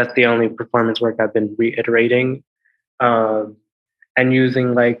 because that's the only performance work I've been reiterating, and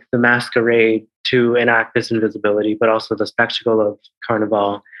using like the masquerade to enact this invisibility, but also the spectacle of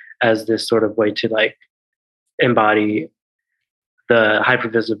Carnival as this sort of way to like embody the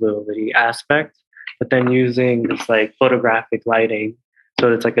hypervisibility aspect, but then using this like photographic lighting.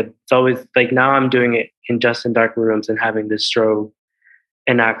 So it's always like now I'm doing it in dark rooms and having this strobe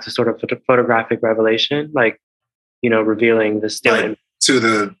enact a sort of photographic revelation, like, revealing the still like, to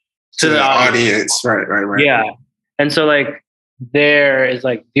the audience. Right. Yeah. And so like there is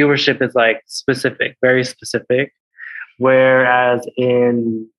like viewership is like specific, very specific. Whereas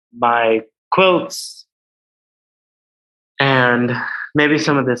in my quilts and maybe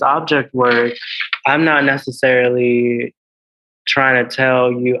some of this object work, I'm not necessarily trying to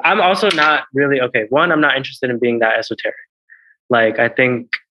tell you. I'm also not really, okay, one, I'm not interested in being that esoteric. Like, I think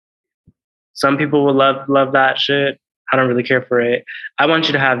some people will love that shit. I don't really care for it. I want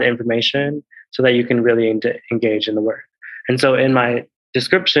you to have the information so that you can really engage in the work. And so in my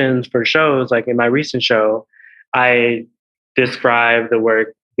descriptions for shows, like in my recent show, I describe the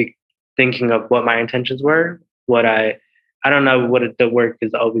work thinking of what my intentions were, I don't know what the work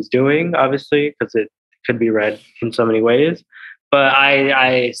is always doing, obviously, because it could be read in so many ways. But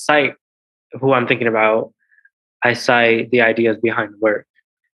I cite who I'm thinking about. I cite the ideas behind the work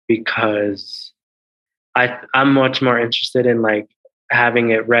because I'm much more interested in like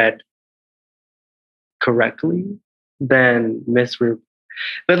having it read correctly than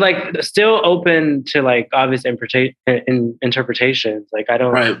but like still open to like obvious interpretations. Like I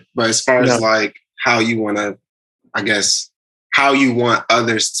don't right. But as far as like how you want to, I guess, how you want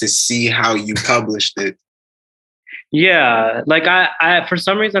others to see how you published it. Yeah, like I for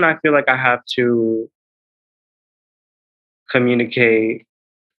some reason I feel like I have to communicate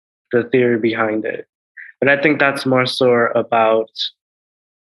the theory behind it. But I think that's more so about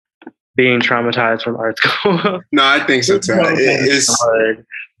being traumatized from art school. No, I think so too. It's hard.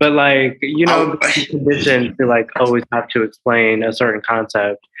 But like, conditioned to like always have to explain a certain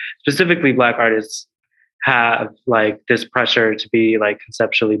concept. Specifically, Black artists have like this pressure to be like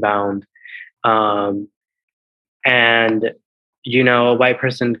conceptually bound. And a white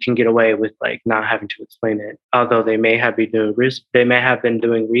person can get away with like not having to explain it, although they may have been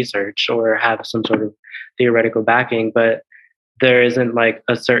doing research or have some sort of theoretical backing, but there isn't like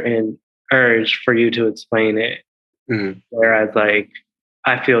a certain urge for you to explain it. Mm-hmm. Whereas like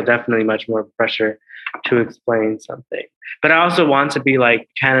I feel definitely much more pressure to explain something, but I also want to be like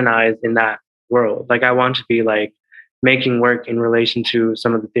canonized in that world. Like I want to be like making work in relation to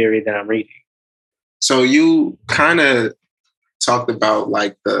some of the theory that I'm reading. So you kind of talked about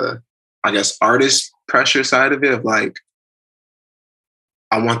like the, I guess, artist pressure side of it, of like,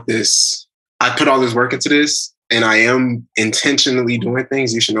 I want this, I put all this work into this and I am intentionally doing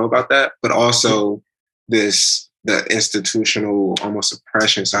things, you should know about that. But also the institutional almost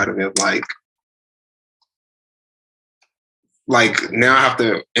oppression side of it, like now I have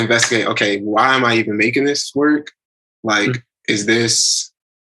to investigate, okay, why am I even making this work? Like, is this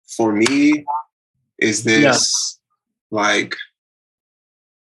for me? Is this like,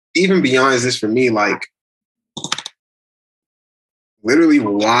 even beyond, is this for me? Like, literally,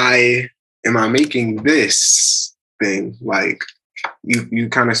 why am I making this thing? Like, you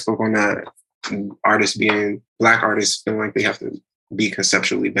kind of spoke on that, Black artists feeling like they have to be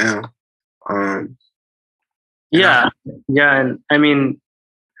conceptually bound. Yeah, and I mean,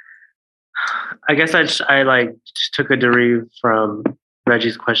 I guess I like took a derive from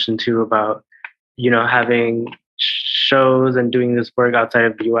Reggie's question too about, having shows and doing this work outside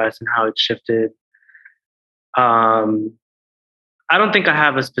of the US and how it shifted. I don't think I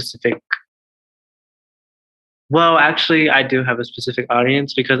have a specific. Well, actually, I do have a specific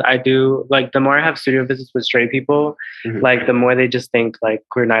audience because I do like, the more I have studio visits with straight people, like the more they just think like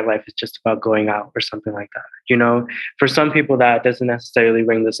queer nightlife is just about going out or something like that. For some people that doesn't necessarily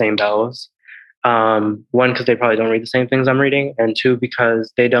ring the same bells. One, because they probably don't read the same things I'm reading, and two,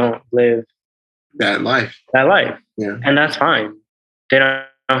 because they don't live that life. Yeah, and that's fine. They don't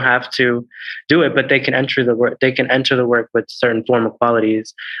have to do it, but they can enter the work. They can enter the work with certain formal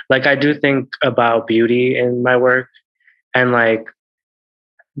qualities. Like, I do think about beauty in my work and like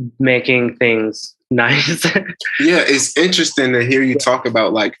making things nice. Yeah, it's interesting to hear you talk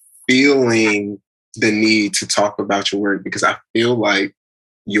about like feeling the need to talk about your work, because I feel like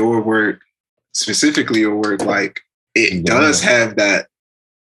your work, specifically your work, like it does have that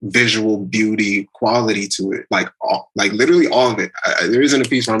visual beauty quality to it, like literally all of it. There isn't a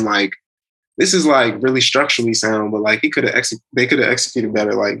piece where I'm like, this is like really structurally sound, but like they could have executed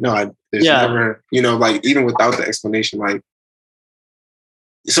better. Like, no, there's never, like even without the explanation, like.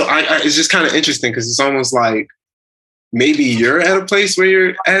 So it's just kind of interesting because it's almost like maybe you're at a place where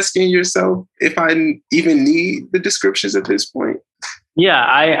you're asking yourself if I even need the descriptions at this point. Yeah,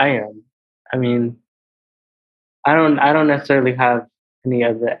 I am. I mean, I don't necessarily have any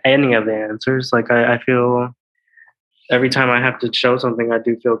of the answers. Like, I feel every time I have to show something, I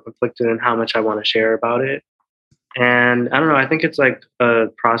do feel conflicted in how much I want to share about it. And I don't know, I think it's like a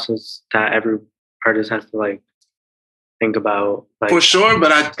process that every artist has to like think about. Like, for sure,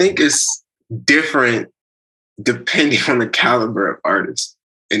 but I think it's different depending on the caliber of artist.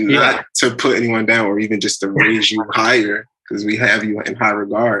 And not to put anyone down or even just to raise you higher, because we have you in high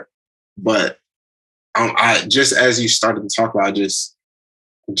regard. But I just, as you started to talk about,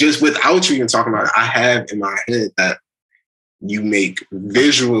 just without you even talking about it, I have in my head that you make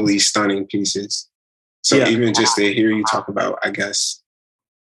visually stunning pieces. So even just to hear you talk about, I guess,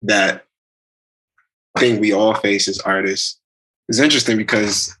 that thing we all face as artists is interesting,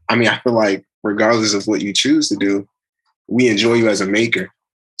 because I mean, I feel like regardless of what you choose to do, we enjoy you as a maker.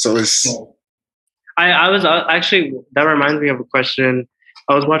 So it's. I was actually, that reminds me of a question.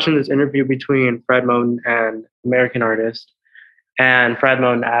 I was watching this interview between Fred Moten and American Artist, and Fred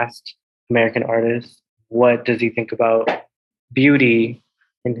Moten asked American Artist, what does he think about beauty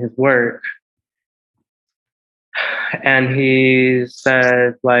in his work? And he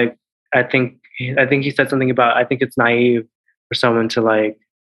said, like, I think he said something about, I think it's naive for someone to like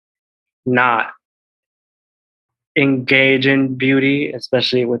not engage in beauty,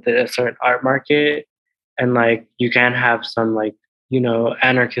 especially with a certain art market. And like, you can have some like,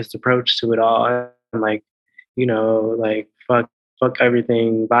 anarchist approach to it all, and like, like fuck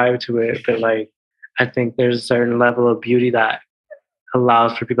everything vibe to it. But like, I think there's a certain level of beauty that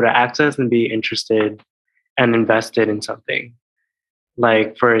allows for people to access and be interested and invested in something,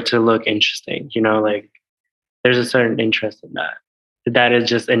 like for it to look interesting, like there's a certain interest in that. That is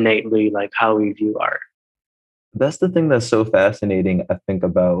just innately like how we view art. That's the thing that's so fascinating, I think,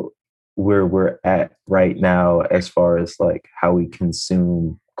 about where we're at right now as far as like how we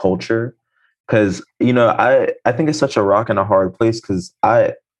consume culture. Because, I think it's such a rock and a hard place, because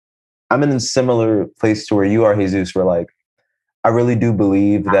I'm in a similar place to where you are, Jesus, where like I really do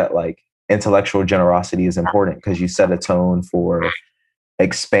believe that like intellectual generosity is important, because you set a tone for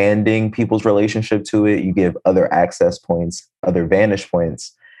expanding people's relationship to it. You give other access points, other vantage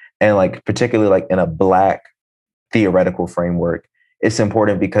points. And like, particularly like in a Black theoretical framework, it's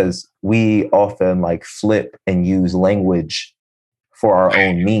important because we often like flip and use language for our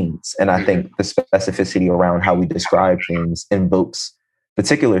own means. And I think the specificity around how we describe things invokes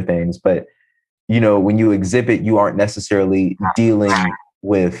particular things. But, when you exhibit, you aren't necessarily dealing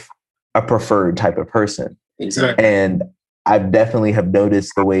with a preferred type of person. Exactly. And I definitely have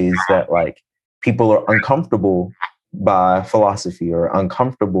noticed the ways that like people are uncomfortable by philosophy or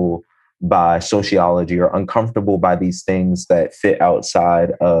uncomfortable by sociology or uncomfortable by these things that fit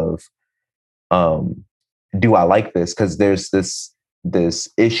outside of do I like this? Because there's this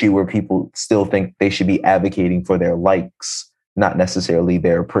issue where people still think they should be advocating for their likes, not necessarily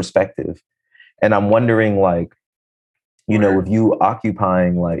their perspective. And I'm wondering, like, you know, with you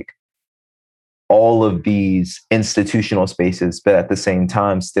occupying like all of these institutional spaces, but at the same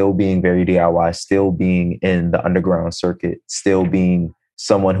time, still being very DIY, still being in the underground circuit, still being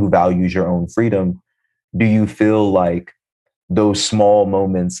someone who values your own freedom, do you feel like those small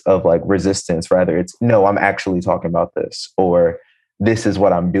moments of like resistance, rather it's, no, I'm actually talking about this, or this is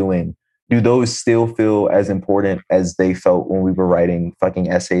what I'm doing, do those still feel as important as they felt when we were writing fucking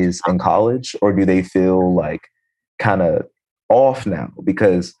essays in college? Or do they feel like kind of off now?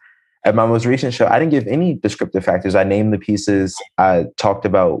 Because at my most recent show, I didn't give any descriptive factors. I named the pieces, I talked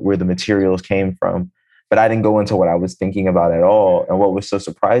about where the materials came from, but I didn't go into what I was thinking about at all. And what was so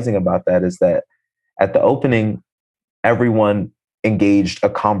surprising about that is that at the opening, everyone engaged a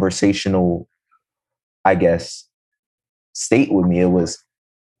conversational, I guess, state with me. It was,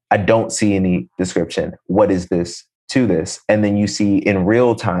 I don't see any description. What is this to this? And then you see in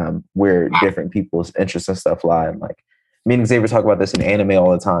real time where different people's interests and stuff lie. And like, me and Xavier talk about this in anime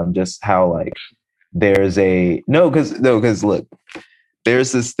all the time, just how like there's a because look,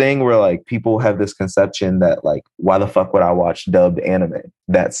 there's this thing where like people have this conception that like, why the fuck would I watch dubbed anime?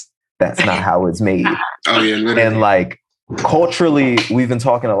 That's not how it's made. Oh yeah, literally. And like culturally, we've been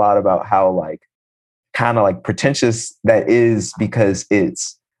talking a lot about how like kind of like pretentious that is, because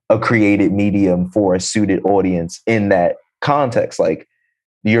it's a created medium for a suited audience in that context. Like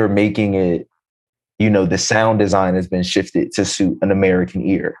you're making it, you know, the sound design has been shifted to suit an American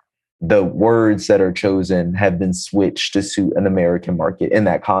ear. The words that are chosen have been switched to suit an American market in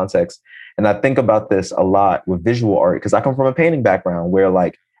that context. And I think about this a lot with visual art, because I come from a painting background where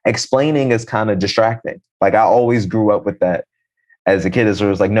like explaining is kind of distracting. Like I always grew up with that as a kid, as it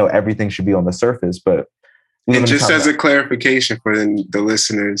was like, no, everything should be on the surface. But and just as a clarification for the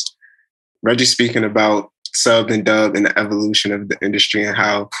listeners, Reggie's speaking about sub and dub and the evolution of the industry and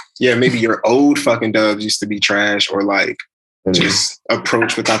how, yeah, maybe your old fucking dubs used to be trash or like just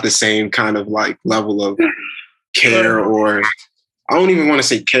approach without the same kind of like level of care, or I don't even want to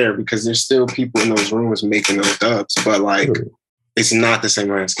say care because there's still people in those rooms making those dubs, but like it's not the same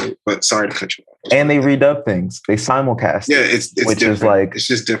landscape. But sorry to cut you off. And they redub things. They simulcast. Yeah, it's which different. Is like it's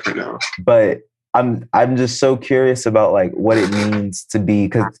just different now. But I'm just so curious about like what it means to be,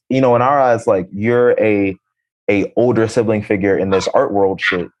 because you know in our eyes like you're a older sibling figure in this art world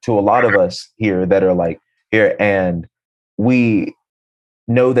shit to a lot of us here that are like here, and we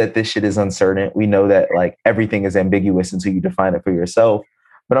know that this shit is uncertain. We know that like everything is ambiguous until you define it for yourself.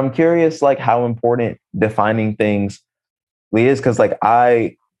 But I'm curious like how important defining things is, because like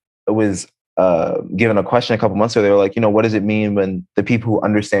I was given a question a couple months ago. They were like, you know, what does it mean when the people who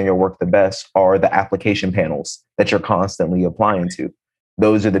understand your work the best are the application panels that you're constantly applying to?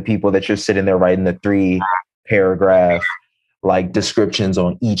 Those are the people that you're sitting there writing the 3-paragraph like descriptions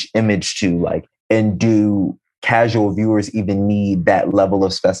on each image to, like, and do casual viewers even need that level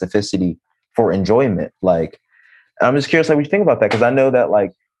of specificity for enjoyment? Like, I'm just curious, like, what you think about that? Because I know that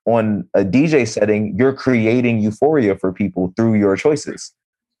like on a DJ setting, you're creating euphoria for people through your choices.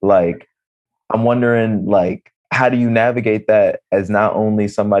 Like, I'm wondering, like, how do you navigate that as not only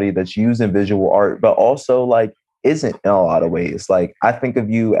somebody that's using visual art, but also like isn't in a lot of ways? Like, I think of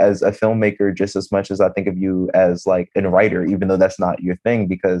you as a filmmaker just as much as I think of you as like a writer, even though that's not your thing,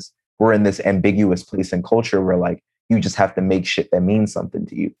 because we're in this ambiguous place in culture where like you just have to make shit that means something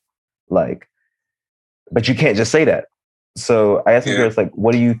to you. Like, but you can't just say that. So I guess I'm curious, like,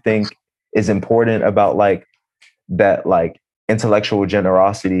 what do you think is important about like that, like intellectual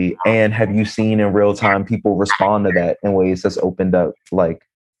generosity? And have you seen in real time people respond to that in ways that's opened up like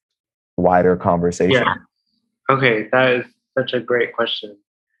wider conversation? Yeah. Okay, that is such a great question.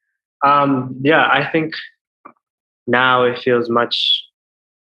 Yeah, I think now it feels much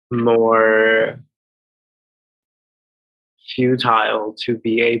more futile to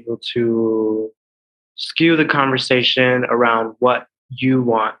be able to skew the conversation around what you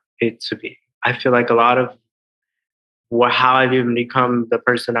want it to be. I feel like a lot of how I've even become the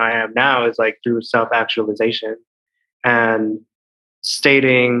person I am now is like through self-actualization and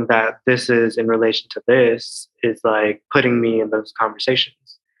stating that this is in relation to this is like putting me in those conversations.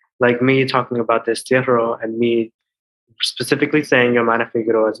 Like me talking about this Tierro and me specifically saying Yomana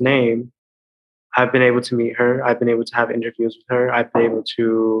Figueroa's name, I've been able to meet her. I've been able to have interviews with her. I've been able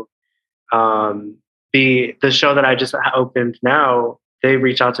to be the show that I just opened now. They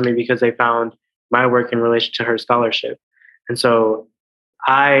reached out to me because they found my work in relation to her scholarship. And so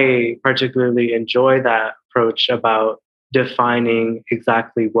I particularly enjoy that approach about defining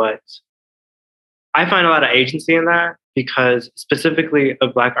exactly what I find a lot of agency in that, because specifically a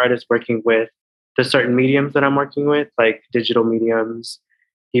Black artist working with the certain mediums that I'm working with, like digital mediums,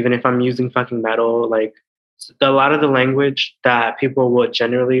 even if I'm using fucking metal, like a lot of the language that people would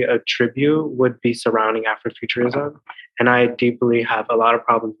generally attribute would be surrounding Afrofuturism. And I deeply have a lot of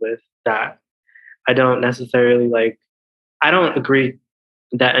problems with that. I don't necessarily I don't agree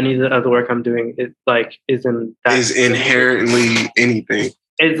that any of the work I'm doing is inherently anything.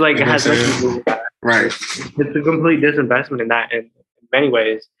 It's like it has nothing to do with that. Right. It's a complete disinvestment in that in many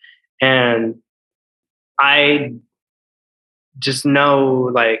ways. And I just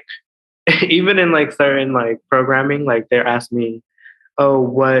know even in certain programming, they ask me, oh,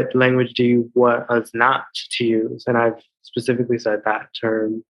 what language do you want us not to use? And I've specifically said that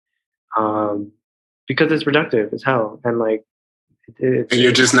term because it's reductive as hell. And and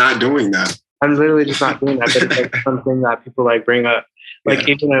you're just not doing that. I'm literally just not doing that. But it's something that people bring up.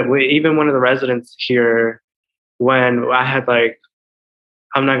 Even one of the residents here, when I had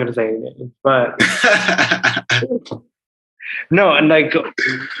I'm not gonna say anything, but no, and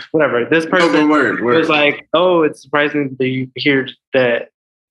whatever. This person was like, "Oh, it's surprising that you hear that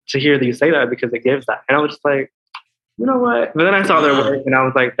you say that because it gives that," and I was just like, "You know what?" But then I saw their work, and I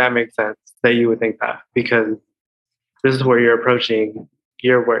was like, "That makes sense that you would think that because this is where you're approaching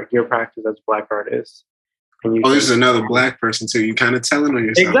your work, your practice as a Black artist." And this is another Black person too. You kind of telling on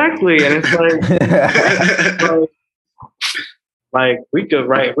yourself. Exactly, and it's we could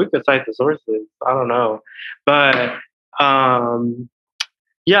cite the sources. I don't know, but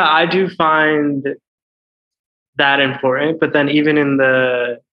yeah, I do find that important. But then even in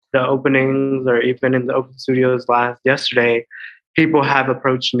the openings or even in the open studios yesterday, people have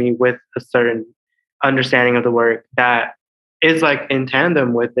approached me with a certain understanding of the work that is in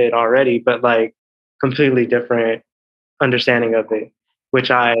tandem with it already, but completely different understanding of it,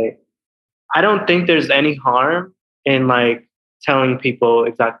 which I don't think there's any harm in telling people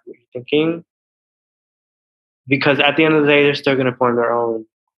exactly what you're thinking, because at the end of the day, they're still going to form their own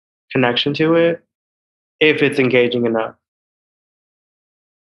connection to it if it's engaging enough.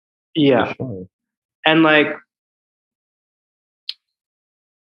 Yeah. Sure. And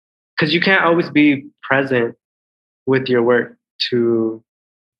because you can't always be present with your work to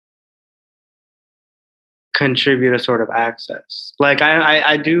contribute a sort of access.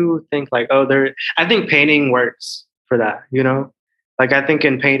 I do think I think painting works for that, I think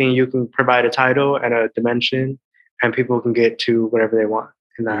in painting you can provide a title and a dimension and people can get to whatever they want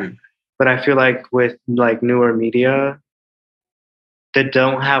in that. But I feel with newer media that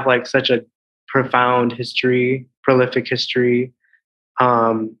don't have such a profound history, prolific history,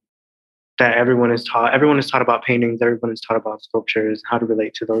 that everyone is taught about paintings, everyone is taught about sculptures, how to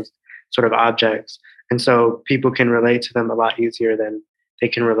relate to those sort of objects. And so people can relate to them a lot easier than they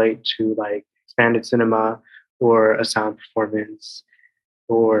can relate to expanded cinema or a sound performance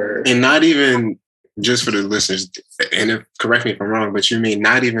and not even just for the listeners, and correct me if I'm wrong, but you mean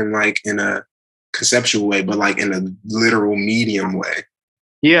not even in a conceptual way, but in a literal medium way.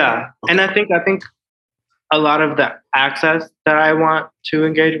 Yeah. Okay. And I think a lot of the access that I want to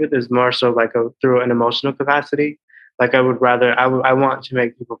engage with is more so through an emotional capacity. I want to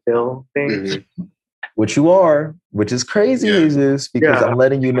make people feel things. Mm-hmm. Which you are, which is crazy, Jesus, because I'm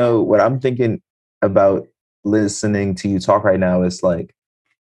letting you know what I'm thinking about listening to you talk right now is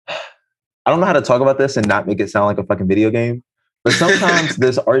I don't know how to talk about this and not make it sound like a fucking video game. But sometimes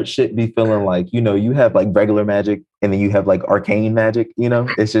this art shit be feeling you have regular magic and then you have arcane magic,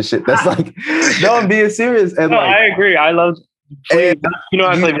 it's just shit that's no, I'm being serious. And I agree. I love, I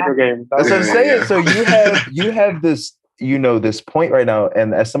play video games. That's what I'm saying. So you have this, this point right now.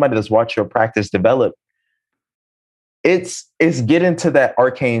 And as somebody that's watched your practice develop, it's getting to that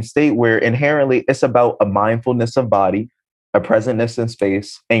arcane state where inherently it's about a mindfulness of body, a presentness in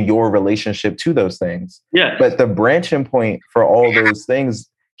space, and your relationship to those things. Yeah. But the branching point for all those things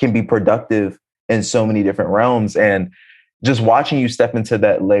can be productive in so many different realms. And just watching you step into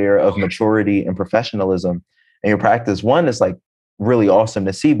that layer of maturity and professionalism in your practice, one is really awesome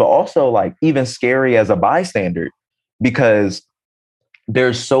to see, but also even scary as a bystander, because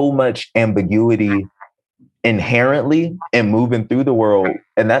there's so much ambiguity inherently in moving through the world.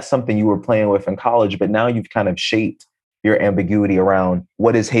 And that's something you were playing with in college, but now you've kind of shaped your ambiguity around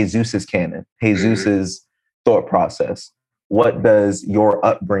what is Jesus's canon, Jesus's thought process. What does your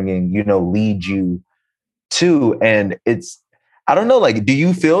upbringing, lead you to? And I don't know, do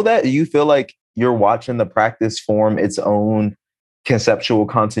you feel that? Do you feel you're watching the practice form its own conceptual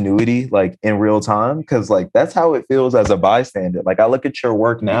continuity like in real time, because like that's how it feels as a bystander. Like I look at your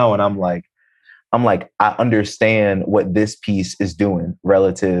work now and I'm like I understand what this piece is doing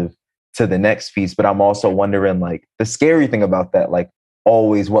relative to the next piece, but I'm also wondering like the scary thing about that, like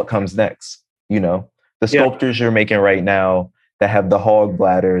always what comes next, you know? The sculptures you're making right now that have the hog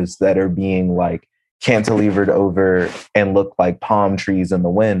bladders that are being like cantilevered over and look like palm trees in the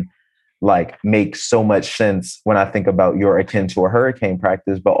wind, like makes so much sense when I think about your akin to a hurricane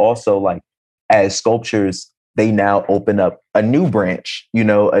practice, but also like as sculptures, they now open up a new branch, you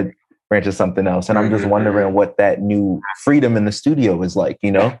know, a branch of something else. And I'm just wondering what that new freedom in the studio is like,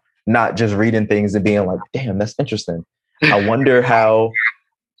 you know, not just reading things and being like, damn, that's interesting. I wonder how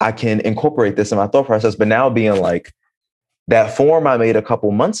I can incorporate this in my thought process, but now being like, that form I made a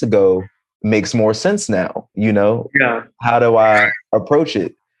couple months ago makes more sense now, you know? Yeah. How do I approach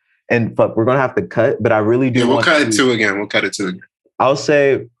it? And fuck, we're gonna have to cut, but I really do. We'll cut it to again. I'll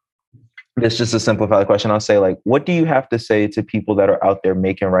say it's just a simplified question. I'll say, like, what do you have to say to people that are out there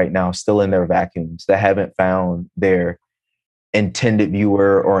making right now, still in their vacuums, that haven't found their intended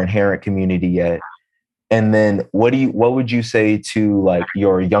viewer or inherent community yet? And then what would you say to like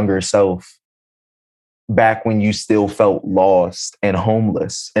your younger self back when you still felt lost and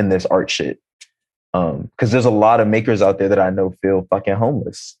homeless in this art shit? Because there's a lot of makers out there that I know feel fucking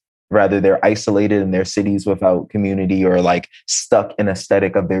homeless. Rather, they're isolated in their cities without community or like stuck in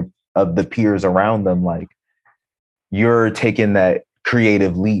aesthetic of the peers around them. Like you're taking that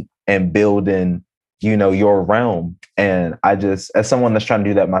creative leap and building, you know, your realm. And I just, as someone that's trying to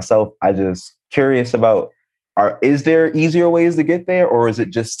do that myself, I just curious about, is there easier ways to get there, or is it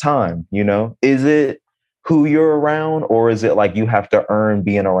just time? You know, is it who you're around, or is it like you have to earn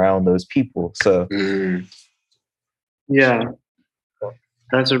being around those people? So yeah,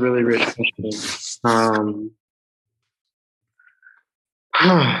 that's a really rich question.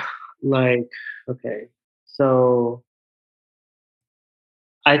 Like, okay, so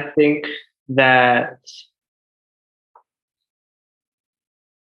I think that,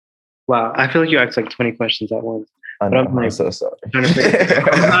 wow, I feel like you asked like 20 questions at once. I know, I'm like, so sorry.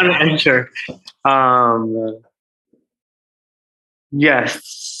 I'm not answer.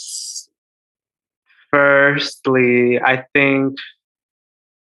 Yes. Firstly, I think,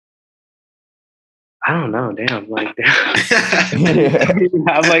 I don't know. Damn, like, I'm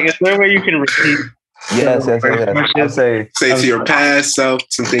like, is there a way you can repeat? Yes. I'll say to your past self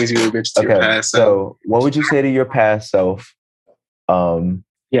some things you would mention to your past self. So, what would you say to your past self?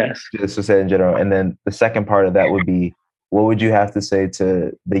 Yes. Just to say in general, and then the second part of that would be, what would you have to say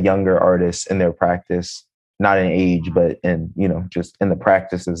to the younger artists in their practice, not in age, but in, you know, just in the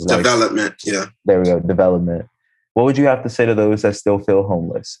practices, development. Yeah, there we go, development. What would you have to say to those that still feel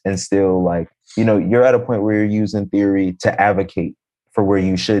homeless and still like, you know, you're at a point where you're using theory to advocate for where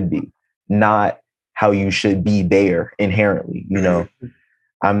you should be, not how you should be there inherently. You know,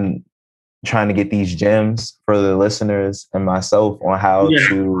 I'm trying to get these gems for the listeners and myself on how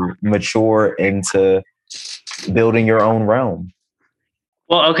to mature into building your own realm.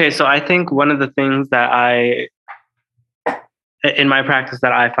 Well, okay, so I think one of the things that in my practice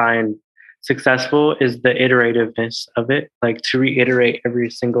that I find successful is the iterativeness of it, like to reiterate every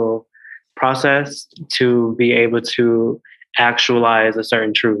single process to be able to actualize a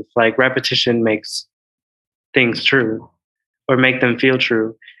certain truth. Like repetition makes things true or make them feel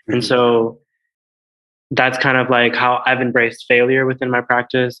true. And so that's kind of like how I've embraced failure within my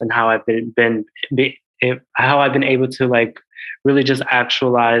practice, and how I've been able to like really just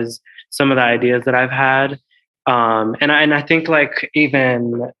actualize some of the ideas that I've had. And I think like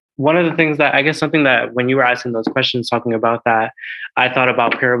even one of the things that I guess something that when you were asking those questions, talking about that, I thought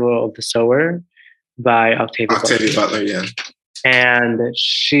about Parable of the Sower by Octavia Butler. Yeah. And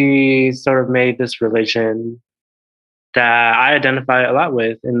she sort of made this religion that I identify a lot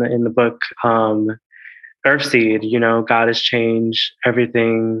with in the book, Earthseed. You know, God has changed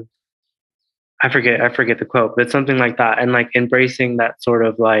everything. I forget the quote, but something like that. And like embracing that sort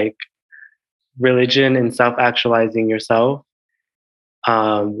of like religion and self-actualizing yourself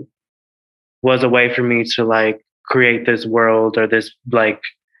was a way for me to like create this world or this like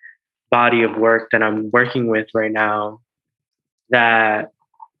body of work that I'm working with right now that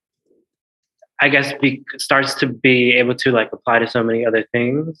I guess starts to be able to like apply to so many other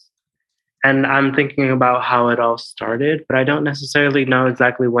things. And I'm thinking about how it all started, but I don't necessarily know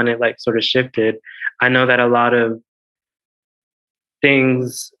exactly when it like sort of shifted. I know that a lot of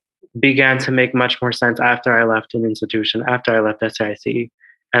things began to make much more sense after I left an institution, after I left SIC,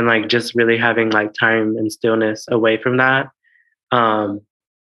 and like just really having like time and stillness away from that.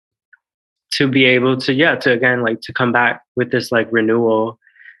 to be able to, yeah, to again, like to come back with this like renewal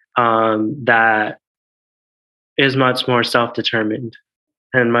that is much more self-determined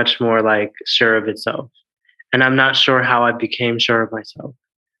and much more like sure of itself. And I'm not sure how I became sure of myself,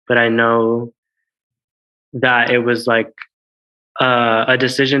 but I know that it was like a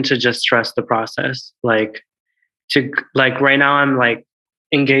decision to just trust the process. Like to like right now I'm like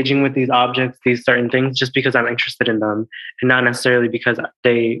engaging with these objects, these certain things, just because I'm interested in them and not necessarily because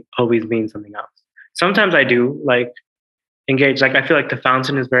they always mean something else. Sometimes I do like engage. Like I feel like the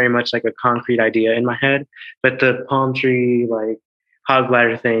fountain is very much like a concrete idea in my head, but the palm tree, like hog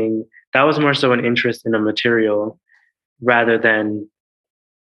ladder thing, that was more so an interest in a material rather than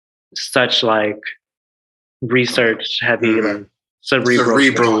such like research heavy, like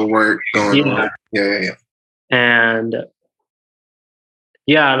cerebral work going yeah. on. Yeah. And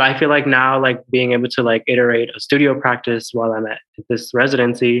yeah, I feel like now, like being able to like iterate a studio practice while I'm at this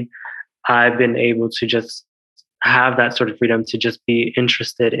residency, I've been able to just have that sort of freedom to just be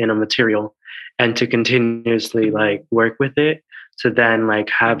interested in a material and to continuously like work with it to then like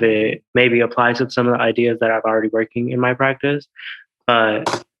have it maybe apply to some of the ideas that I've already working in my practice.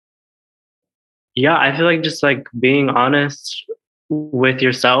 But yeah, I feel like just like being honest with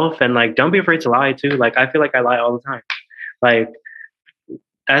yourself and like don't be afraid to lie too. Like I feel like I lie all the time. Like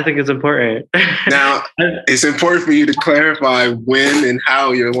I think it's important. Now, it's important for you to clarify when and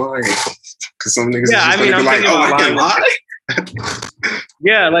how you're lying. Because some niggas yeah, is just going to be like, oh, I can lie?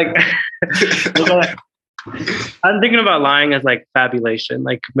 Yeah, like, I'm thinking about lying as like fabulation,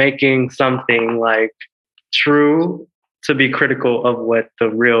 like making something like true to be critical of what the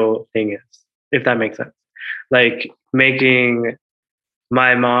real thing is, if that makes sense. Like making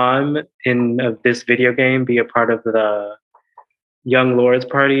my mom in this video game be a part of the Young Lords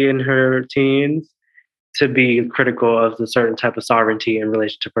Party in her teens to be critical of the certain type of sovereignty in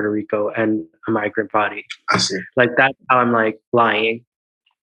relation to Puerto Rico and a migrant body. I see. Like that's how I'm like lying.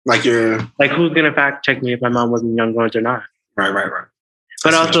 Like you're like who's gonna fact check me if my mom wasn't Young Lords or not? right.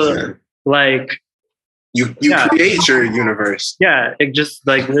 But also like you create your universe. Yeah, it just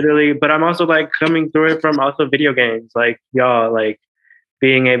like literally. But I'm also like coming through it from also video games. Like y'all like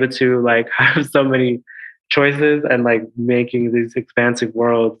being able to like have so many choices and like making these expansive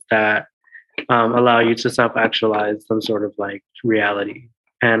worlds that allow you to self-actualize some sort of like reality.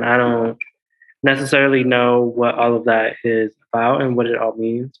 And I don't necessarily know what all of that is about and what it all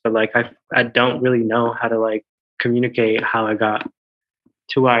means, but like I don't really know how to like communicate how I got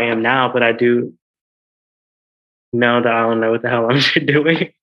to where I am now, but I do know that I don't know what the hell I'm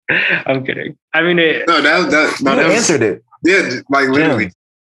doing. I'm kidding. I mean, that answered it. Yeah, like literally. Yeah.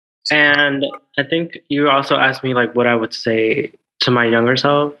 And I think you also asked me like what I would say to my younger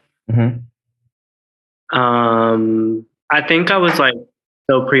self. Mm-hmm. I think I was like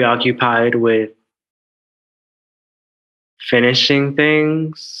so preoccupied with finishing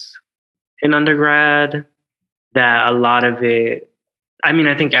things in undergrad that a lot of it, I mean,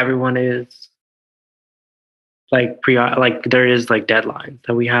 I think everyone is like there is like deadlines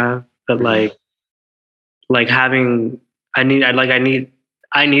that we have, but like having, I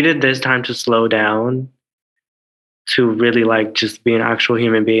needed this time to slow down to really like just be an actual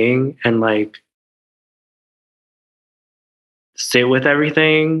human being and like sit with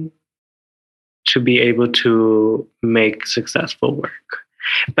everything to be able to make successful work.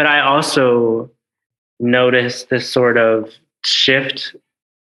 But I also noticed this sort of shift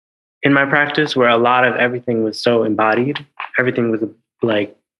in my practice where a lot of everything was so embodied. Everything was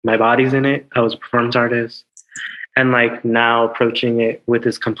like my body's in it. I was a performance artist. And like now approaching it with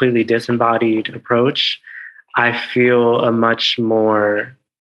this completely disembodied approach, I feel a much more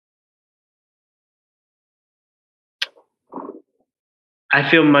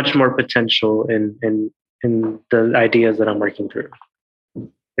potential in the ideas that I'm working through,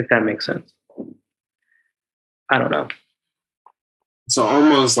 if that makes sense. I don't know. So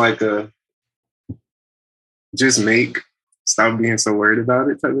almost like a just stop being so worried about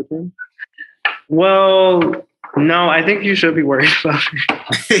it type of thing. Well, no, I think you should be worried about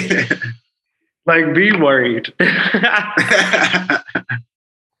it. Like, be worried. Like,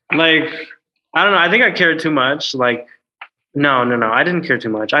 I don't know. I think I cared too much. Like, no. I didn't care too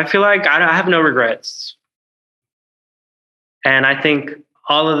much. I feel like I have no regrets. And I think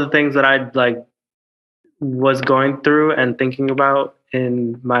all of the things that I like was going through and thinking about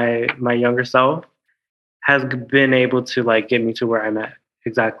in my younger self has been able to like get me to where I'm at,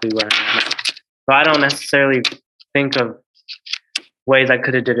 exactly where I'm at now. So I don't necessarily think of ways I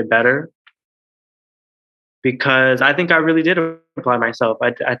could have did it better because I think I really did apply myself.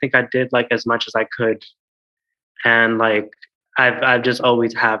 I think I did like as much as I could. And like, I've just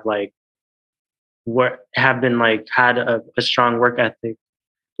always have like have been like had a strong work ethic.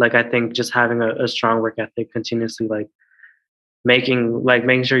 Like I think just having a strong work ethic, continuously like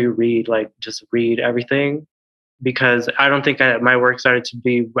making sure you read, like just read everything, because I don't think my work started to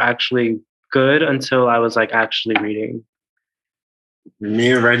be actually good until I was like actually reading.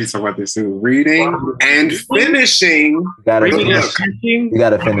 Me and Reggie talk about this too. Reading and finishing. You gotta Reading and finish. finishing, You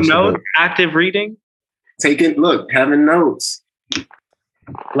gotta finish the notes, book. active reading. Having notes.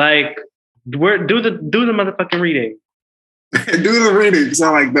 Like do the motherfucking reading. Do the reading.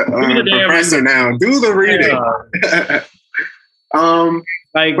 So like the professor reading. now. Do the reading.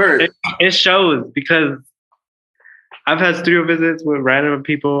 Like Bert. it shows, because I've had studio visits with random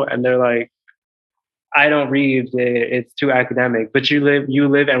people and they're like, I don't read, it's too academic, but you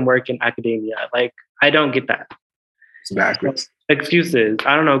live and work in academia. Like, I don't get that. It's backwards. Excuses.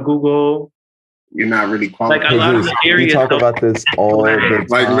 I don't know, Google. You're not really qualified. Like a lot of the We areas. talk about this all the time.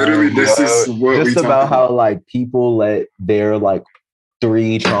 Like literally, this is what we just talk about how about. like people let their like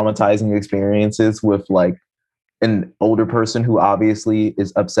 3 traumatizing experiences with like an older person who obviously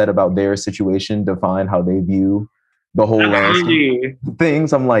is upset about their situation define how they view the whole landscape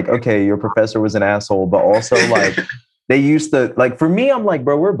things. I'm like, okay, your professor was an asshole, but also like they used to like, for me, I'm like,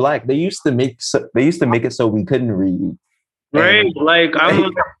 bro, we're Black. They used to make it so we couldn't read. Right? And, like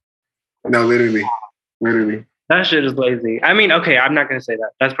I'm. No, literally. That shit is lazy. I mean, okay, I'm not gonna say that.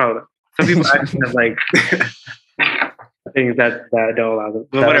 That's probably some people actually have like things that don't allow them.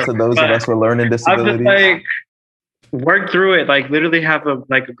 But whatever. to those of us with learning I'm just disabilities. like, work through it. Like literally have a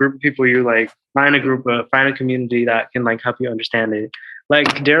group of people. You like find a community that can like help you understand it. Like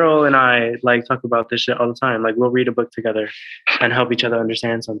Daryl and I like talk about this shit all the time. Like we'll read a book together and help each other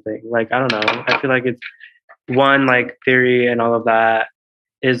understand something. Like I don't know. I feel like it's one like theory and all of that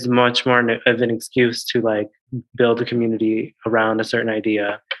is much more of an excuse to like build a community around a certain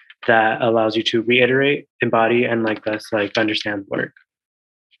idea that allows you to reiterate, embody, and like thus like understand the work.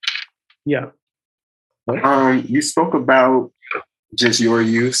 Yeah. You spoke about just your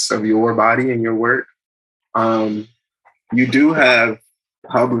use of your body and your work. You do have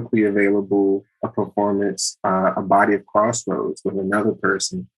publicly available a performance, A Body of Crossroads, with another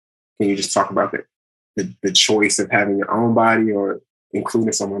person. Can you just talk about the choice of having your own body or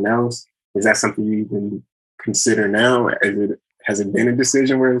including someone else? Is that something you even consider now? Has it been a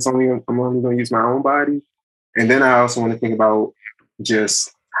decision where I'm only going to use my own body? And then I also want to think about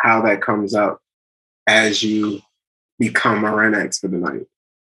just how that comes up as you become a Renex for the night.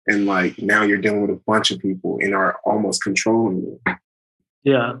 And like now you're dealing with a bunch of people and are almost controlling you.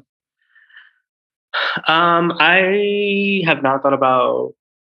 Yeah. I have not thought about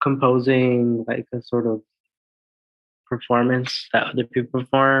composing like a sort of performance that other people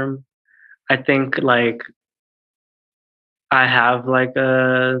perform. I think like I have like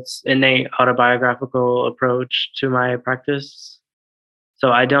a innate autobiographical approach to my practice.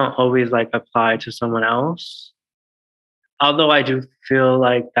 So I don't always like apply to someone else. Although I do feel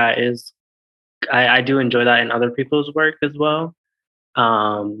like that is, I do enjoy that in other people's work as well.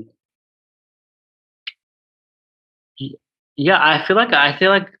 Yeah, I feel like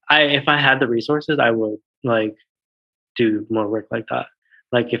if I had the resources, I would like do more work like that.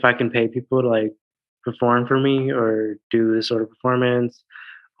 Like if I can pay people to like perform for me or do this sort of performance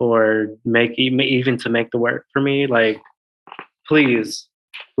or make even to make the work for me, like please.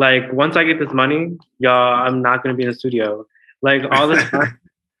 Like once I get this money, y'all, I'm not gonna be in the studio. Like all this time,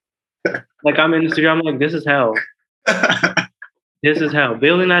 like I'm in the studio, I'm like, this is hell. This is hell.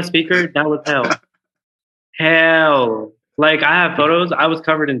 Building that speaker, that was hell. Hell. Like I have photos, I was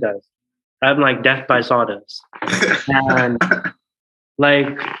covered in dust. I'm like death by sawdust. And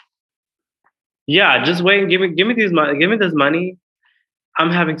like, yeah, just wait. Give me this money.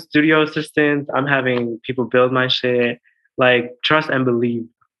 I'm having studio assistants. I'm having people build my shit. Like, trust and believe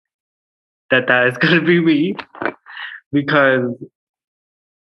that is gonna be me. Because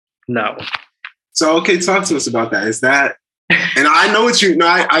no. So okay, talk to us about that. Is that, and I know what you know.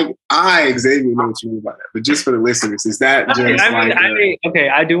 I Xavier know what you mean by that. But just for the listeners, is that just okay?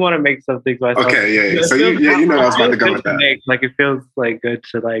 I do want to make some things myself. Okay, yeah. So you know I was about to go with that. Like it feels like good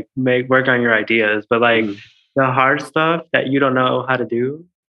to like work on your ideas, but like the hard stuff that you don't know how to do,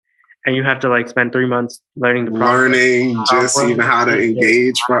 and you have to like spend 3 months learning the process, just even how to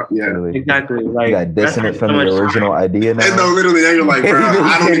engage. Really. Exactly. Like you got dissonant from the original idea now. And no, literally, then you're like, bro,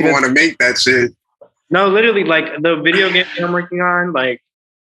 I don't even want to make that shit. No, literally, like the video game that I'm working on, like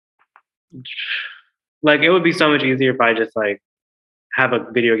it would be so much easier if I just like have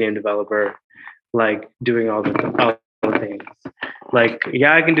a video game developer like doing all the things. Like,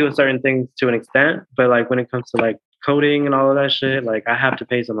 yeah, I can do certain things to an extent, but like when it comes to like coding and all of that shit, like I have to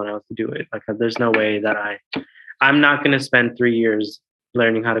pay someone else to do it. Like there's no way that I'm not gonna spend 3 years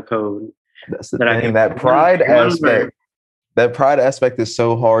learning how to code. That's the thing. That pride aspect is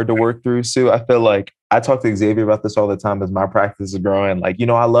so hard to work through, Sue. I feel like I talk to Xavier about this all the time as my practice is growing. Like,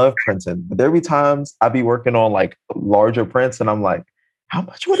 I love printing, but there be times I be working on like larger prints and I'm like, how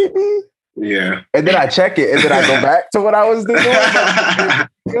much would it be? Yeah. And then I check it and then I go back to what I was doing. But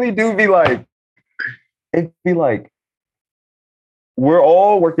it really do be like, we're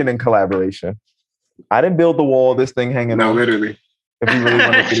all working in collaboration. I didn't build the wall, this thing hanging No, on. literally. If we really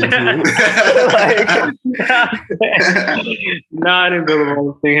want to get into it. No, I didn't build a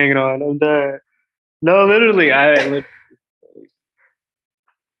whole thing hanging on. I'm dead. No, literally.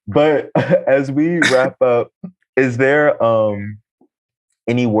 But as we wrap up, is there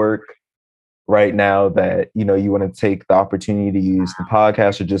any work right now that you want to take the opportunity to use the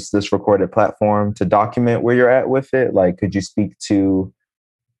podcast or just this recorded platform to document where you're at with it? Like, could you speak to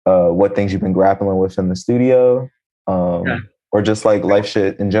what things you've been grappling with in the studio? Or just like life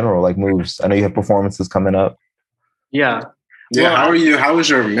shit in general, like moves. I know you have performances coming up. Yeah. Yeah. Well, how are you? How is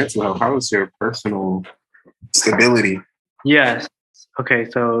your mental health? How is your personal stability? Yes. Okay.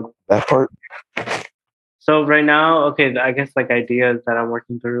 So that part. So right now, okay, I guess like ideas that I'm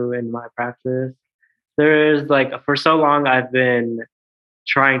working through in my practice. There's like for so long I've been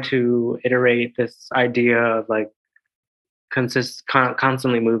trying to iterate this idea of like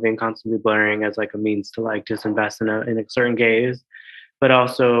constantly moving, constantly blurring as like a means to like just invest in a certain gaze. But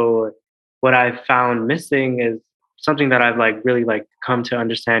also what I found missing is something that I've like really like come to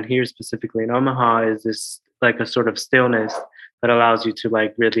understand here specifically in Omaha is this like a sort of stillness that allows you to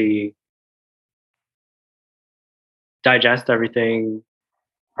like really digest everything,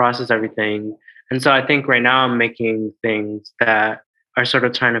 process everything. And so I think right now I'm making things that are sort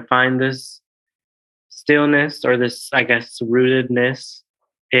of trying to find this stillness or this, I guess, rootedness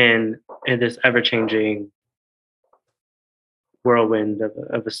in this ever-changing whirlwind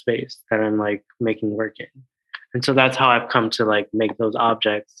of a space that I'm like making work in. And so that's how I've come to like make those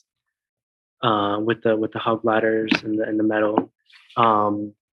objects with the hug ladders and the metal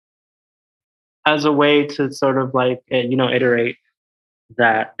as a way to sort of like iterate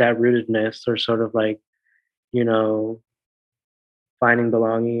that rootedness or sort of like finding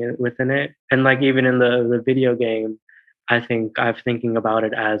belonging within it. And like even in the video game, I think I'm thinking about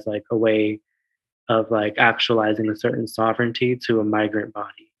it as like a way of like actualizing a certain sovereignty to a migrant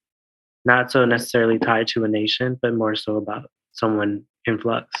body. Not so necessarily tied to a nation, but more so about someone in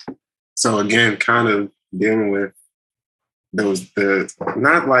flux. So again, kind of dealing with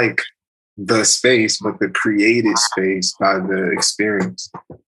not like the space, but the created space by the experience.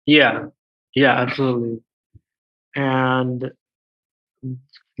 Yeah, absolutely. And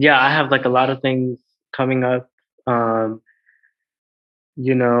yeah, I have like a lot of things coming up. Modern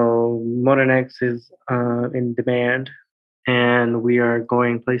X is in demand and we are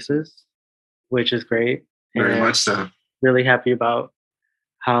going places, which is great. Very much so. Really happy about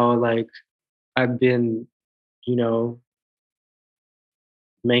how like I've been,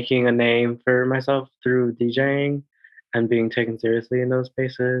 making a name for myself through DJing and being taken seriously in those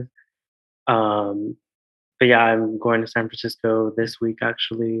spaces. But yeah, I'm going to San Francisco this week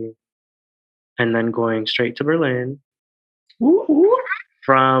actually, and then going straight to Berlin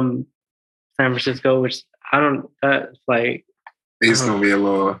from San Francisco, which that's like it's gonna be a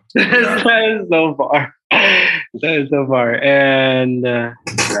little. That is so far. That is so far, and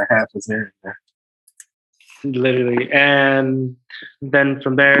that half is there. Literally, and then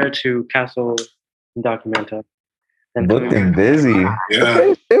from there to Castle Documenta. Looking busy.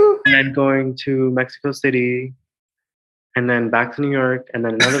 Yeah. And then going to Mexico City, and then back to New York, and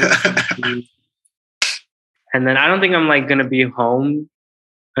then another. And then I don't think I'm like gonna be home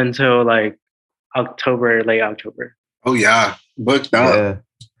until like late October. Oh yeah, booked up.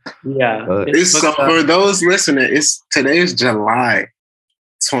 Yeah. It's so for those listening. Today is July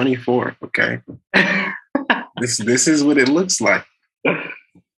 24th. Okay. This is what it looks like.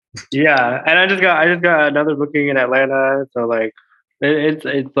 Yeah, and I just got another booking in Atlanta, so like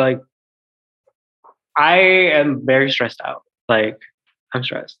it's like I am very stressed out. Like I'm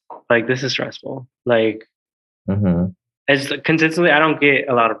stressed. Like this is stressful. Like it's consistently I don't get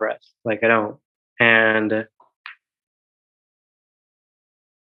a lot of rest. Like I don't, and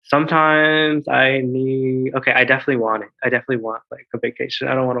sometimes I definitely want it. I definitely want like a vacation.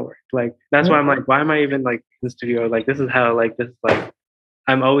 I don't want to work. Like that's why I'm like, why am I even like in the studio? Like this is how like this is like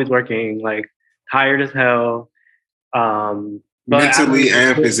I'm always working, like tired as hell. Mentally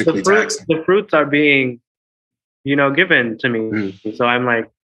and physically taxing. The fruits are being, given to me. So I'm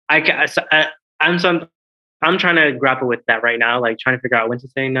like, I'm sometimes I'm trying to grapple with that right now, like trying to figure out when to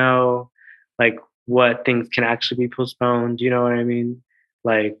say no, like what things can actually be postponed. You know what I mean?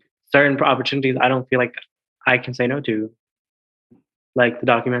 Like certain opportunities, I don't feel like I can say no to, like the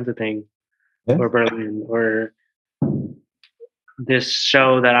Documenta thing Yeah. or Berlin or this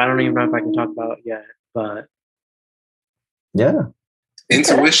show that I don't even know if I can talk about yet. But Yeah.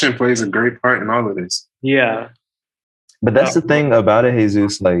 Intuition plays a great part in all of this. yeah, But that's the thing about it,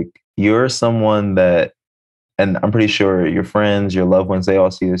 Jesus. Like, you're someone that, and I'm pretty sure your friends, your loved ones, they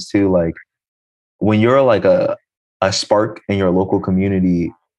all see this too. Like, when you're like a spark in your local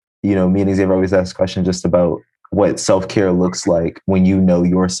community, you know, me and Xavier always ask questions just about what self-care looks like when you know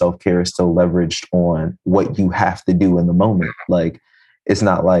your self-care is still leveraged on what you have to do in the moment. Like, it's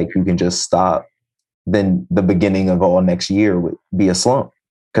not like you can just stop. Then the beginning of all next year would be a slump,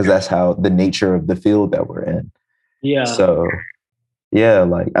 because that's how the nature of the field that we're in. yeah. So yeah,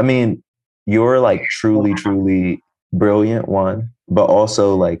 like, I mean, you're like truly, truly brilliant, one, but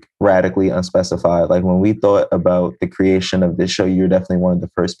also like radically unspecified. Like, when we thought about the creation of this show, you're definitely one of the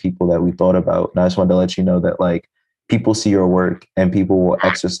first people that we thought about. And I just wanted to let you know that like people see your work and people will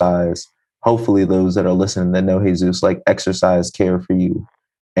exercise. Hopefully those that are listening that know Jesus, like, exercise care for you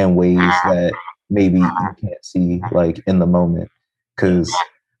in ways that maybe you can't see like in the moment. Cause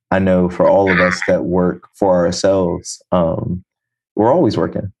I know for all of us that work for ourselves, we're always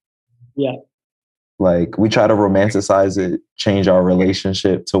working. Yeah. Like, we try to romanticize it, change our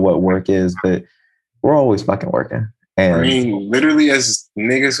relationship to what work is, but we're always fucking working. And I mean, literally, as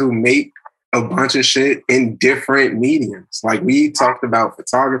niggas who make a bunch of shit in different mediums. Like, we talked about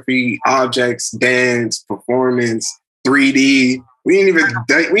photography, objects, dance, performance, 3D. We didn't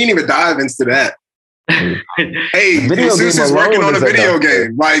even dive into that. Hey, Jesus is working on a video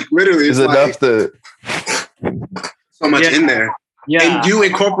game. Like, literally, it's enough to so much in there. Yeah. And you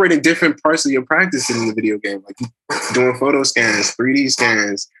incorporating different parts of your practice in the video game, like doing photo scans, 3D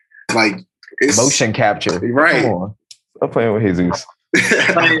scans, like it's motion capture. Right. Come on. Stop playing with Jesus.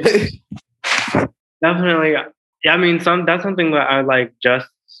 Definitely. Yeah, I mean, that's something that I like just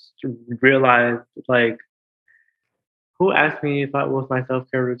realized. Like, who asked me if what my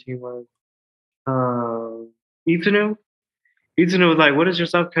self-care routine was? Itanu. Itanu was like, "What does your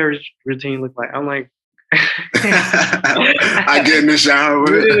self-care routine look like?" I'm like, I get in the shower.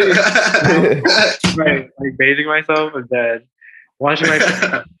 Right, like bathing myself and then washing my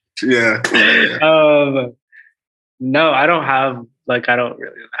face. Yeah. No, I don't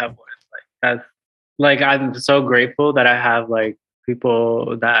really have one. Like, that's like, I'm so grateful that I have like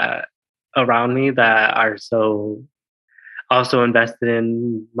people that around me that are so also invested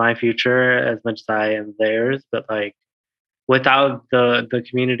in my future as much as I am theirs. But like, without the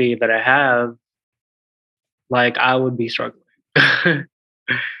community that I have, like, I would be struggling.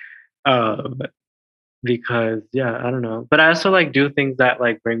 Because yeah, I don't know. But I also like do things that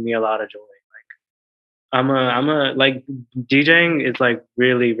like bring me a lot of joy. Like, I'm a like DJing is like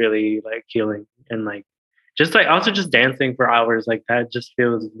really, really like healing, and like just like also just dancing for hours like that just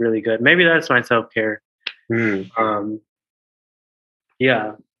feels really good. Maybe that's my self-care.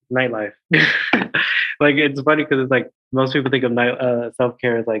 Yeah, nightlife. Like, it's funny because it's like most people think of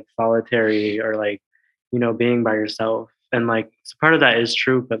self-care as like solitary or like, you know, being by yourself, and like part of that is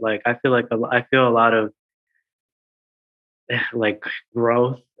true, but like I feel a lot of like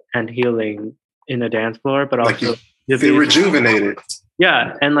growth and healing in a dance floor, but like also you feel rejuvenated.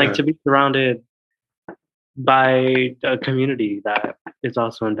 Yeah, and like to be surrounded by a community that is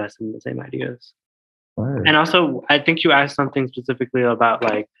also invested in the same ideas. Word. And also, I think you asked something specifically about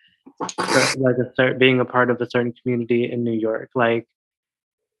like being a part of a certain community in New York. Like,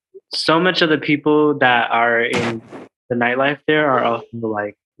 so much of the people that are in the nightlife there are also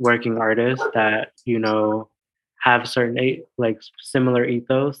like working artists that, you know, have certain like similar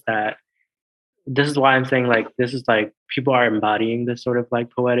ethos. That this is why I'm saying like this is like people are embodying this sort of like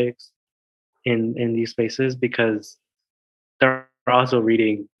poetics in these spaces, because they're also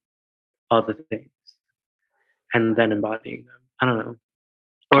reading all the things and then embodying them. I don't know.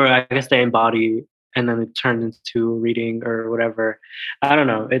 Or I guess they embody and then it turns into reading or whatever. I don't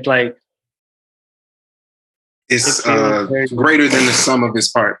know. It's like it's greater than the sum of its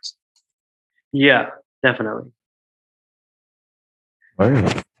parts. Yeah, definitely.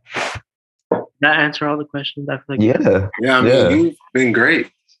 Word. That answer all the questions? I feel like yeah. I mean, you've been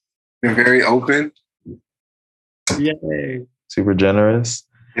great. Been very open. Yay. Super generous.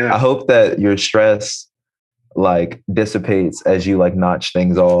 Yeah. I hope that your stress like dissipates as you like notch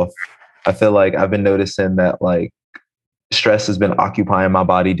things off. I feel like I've been noticing that like stress has been occupying my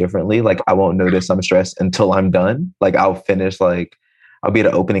body differently. Like, I won't notice I'm stressed until I'm done. Like, I'll finish, like I'll be at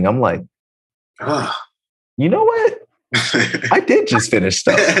an opening. I'm like, you know what? I did just finish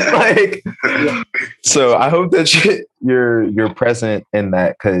stuff. Like, so I hope that you're present in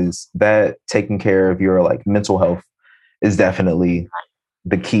that, because that taking care of your like mental health is definitely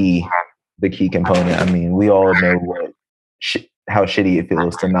the key component. I mean, we all know how shitty it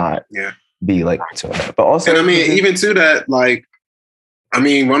feels to not be like to that. But also, and I mean, even to that, like, I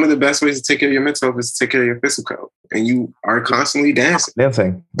mean, one of the best ways to take care of your mental health is to take care of your physical, and you are constantly dancing.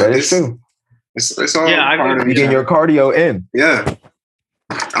 Dancing, that is true. It's all part of you getting your cardio in. Yeah,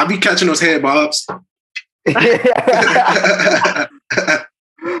 I'll be catching those head bobs. So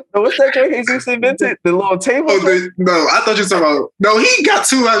what's that joke Jesus invented? The little table? No, I thought you were talking about. No, he got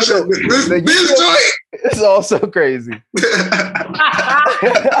two out of shit. This joint. It's all so crazy.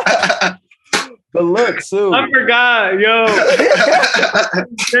 But look, Sue. I forgot, yo.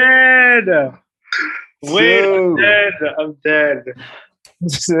 I'm dead. Wait, I'm dead.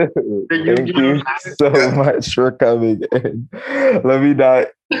 Sue, thank you so much for coming in. Let me not.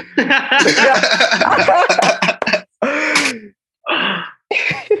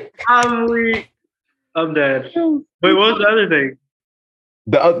 I'm weak. I'm dead. Wait, what was the other thing?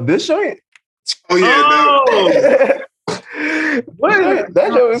 This joint? Oh yeah. Oh. What?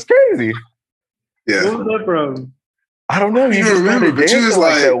 That joint was crazy. Yeah. What was that from? I don't know. You just remember, but you was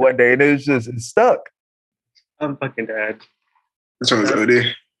like that one day, and it was just stuck. I'm fucking dead. This one was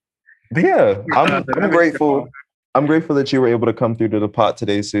OD. But yeah, I'm grateful. I'm grateful that you were able to come through to the pot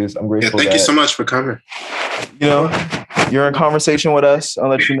today, Sus. I'm grateful. Yeah, thank you so much for coming. You know, you're in conversation with us. I'll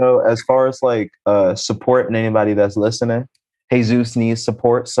let you know, as far as like support and anybody that's listening, Jesus needs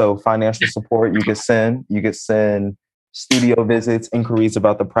support. So financial support, you can send studio visits, inquiries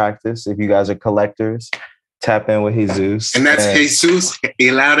about the practice. If you guys are collectors, tap in with Jesus. And that's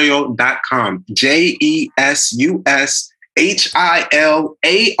JesusHilario.com.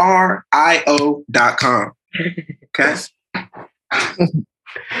 JesusHilario.com. Okay.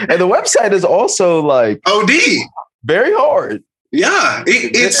 And the website is also like OD. Very hard. Yeah.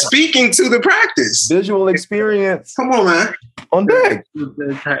 It's speaking to the practice. Visual experience. Come on, man. On deck.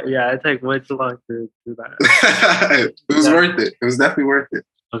 Yeah, it takes way too long to do that. It was worth it. It was definitely worth it.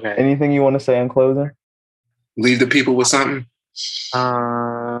 Okay. Anything you want to say in closing? Leave the people with something.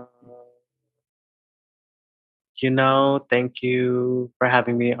 Thank you for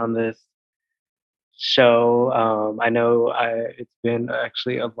having me on this show. I know it's been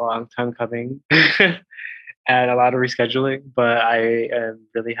actually a long time coming and a lot of rescheduling, but I am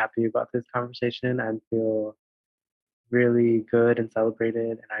really happy about this conversation and feel really good and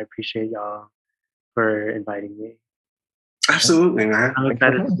celebrated. And I appreciate y'all for inviting me. Absolutely, man. I'm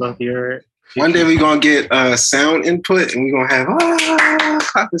excited to both your. One day we're going to get sound input and we're going to have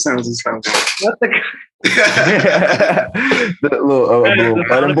clapping sounds and stuff. What the the little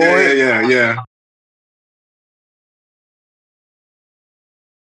button board. Yeah.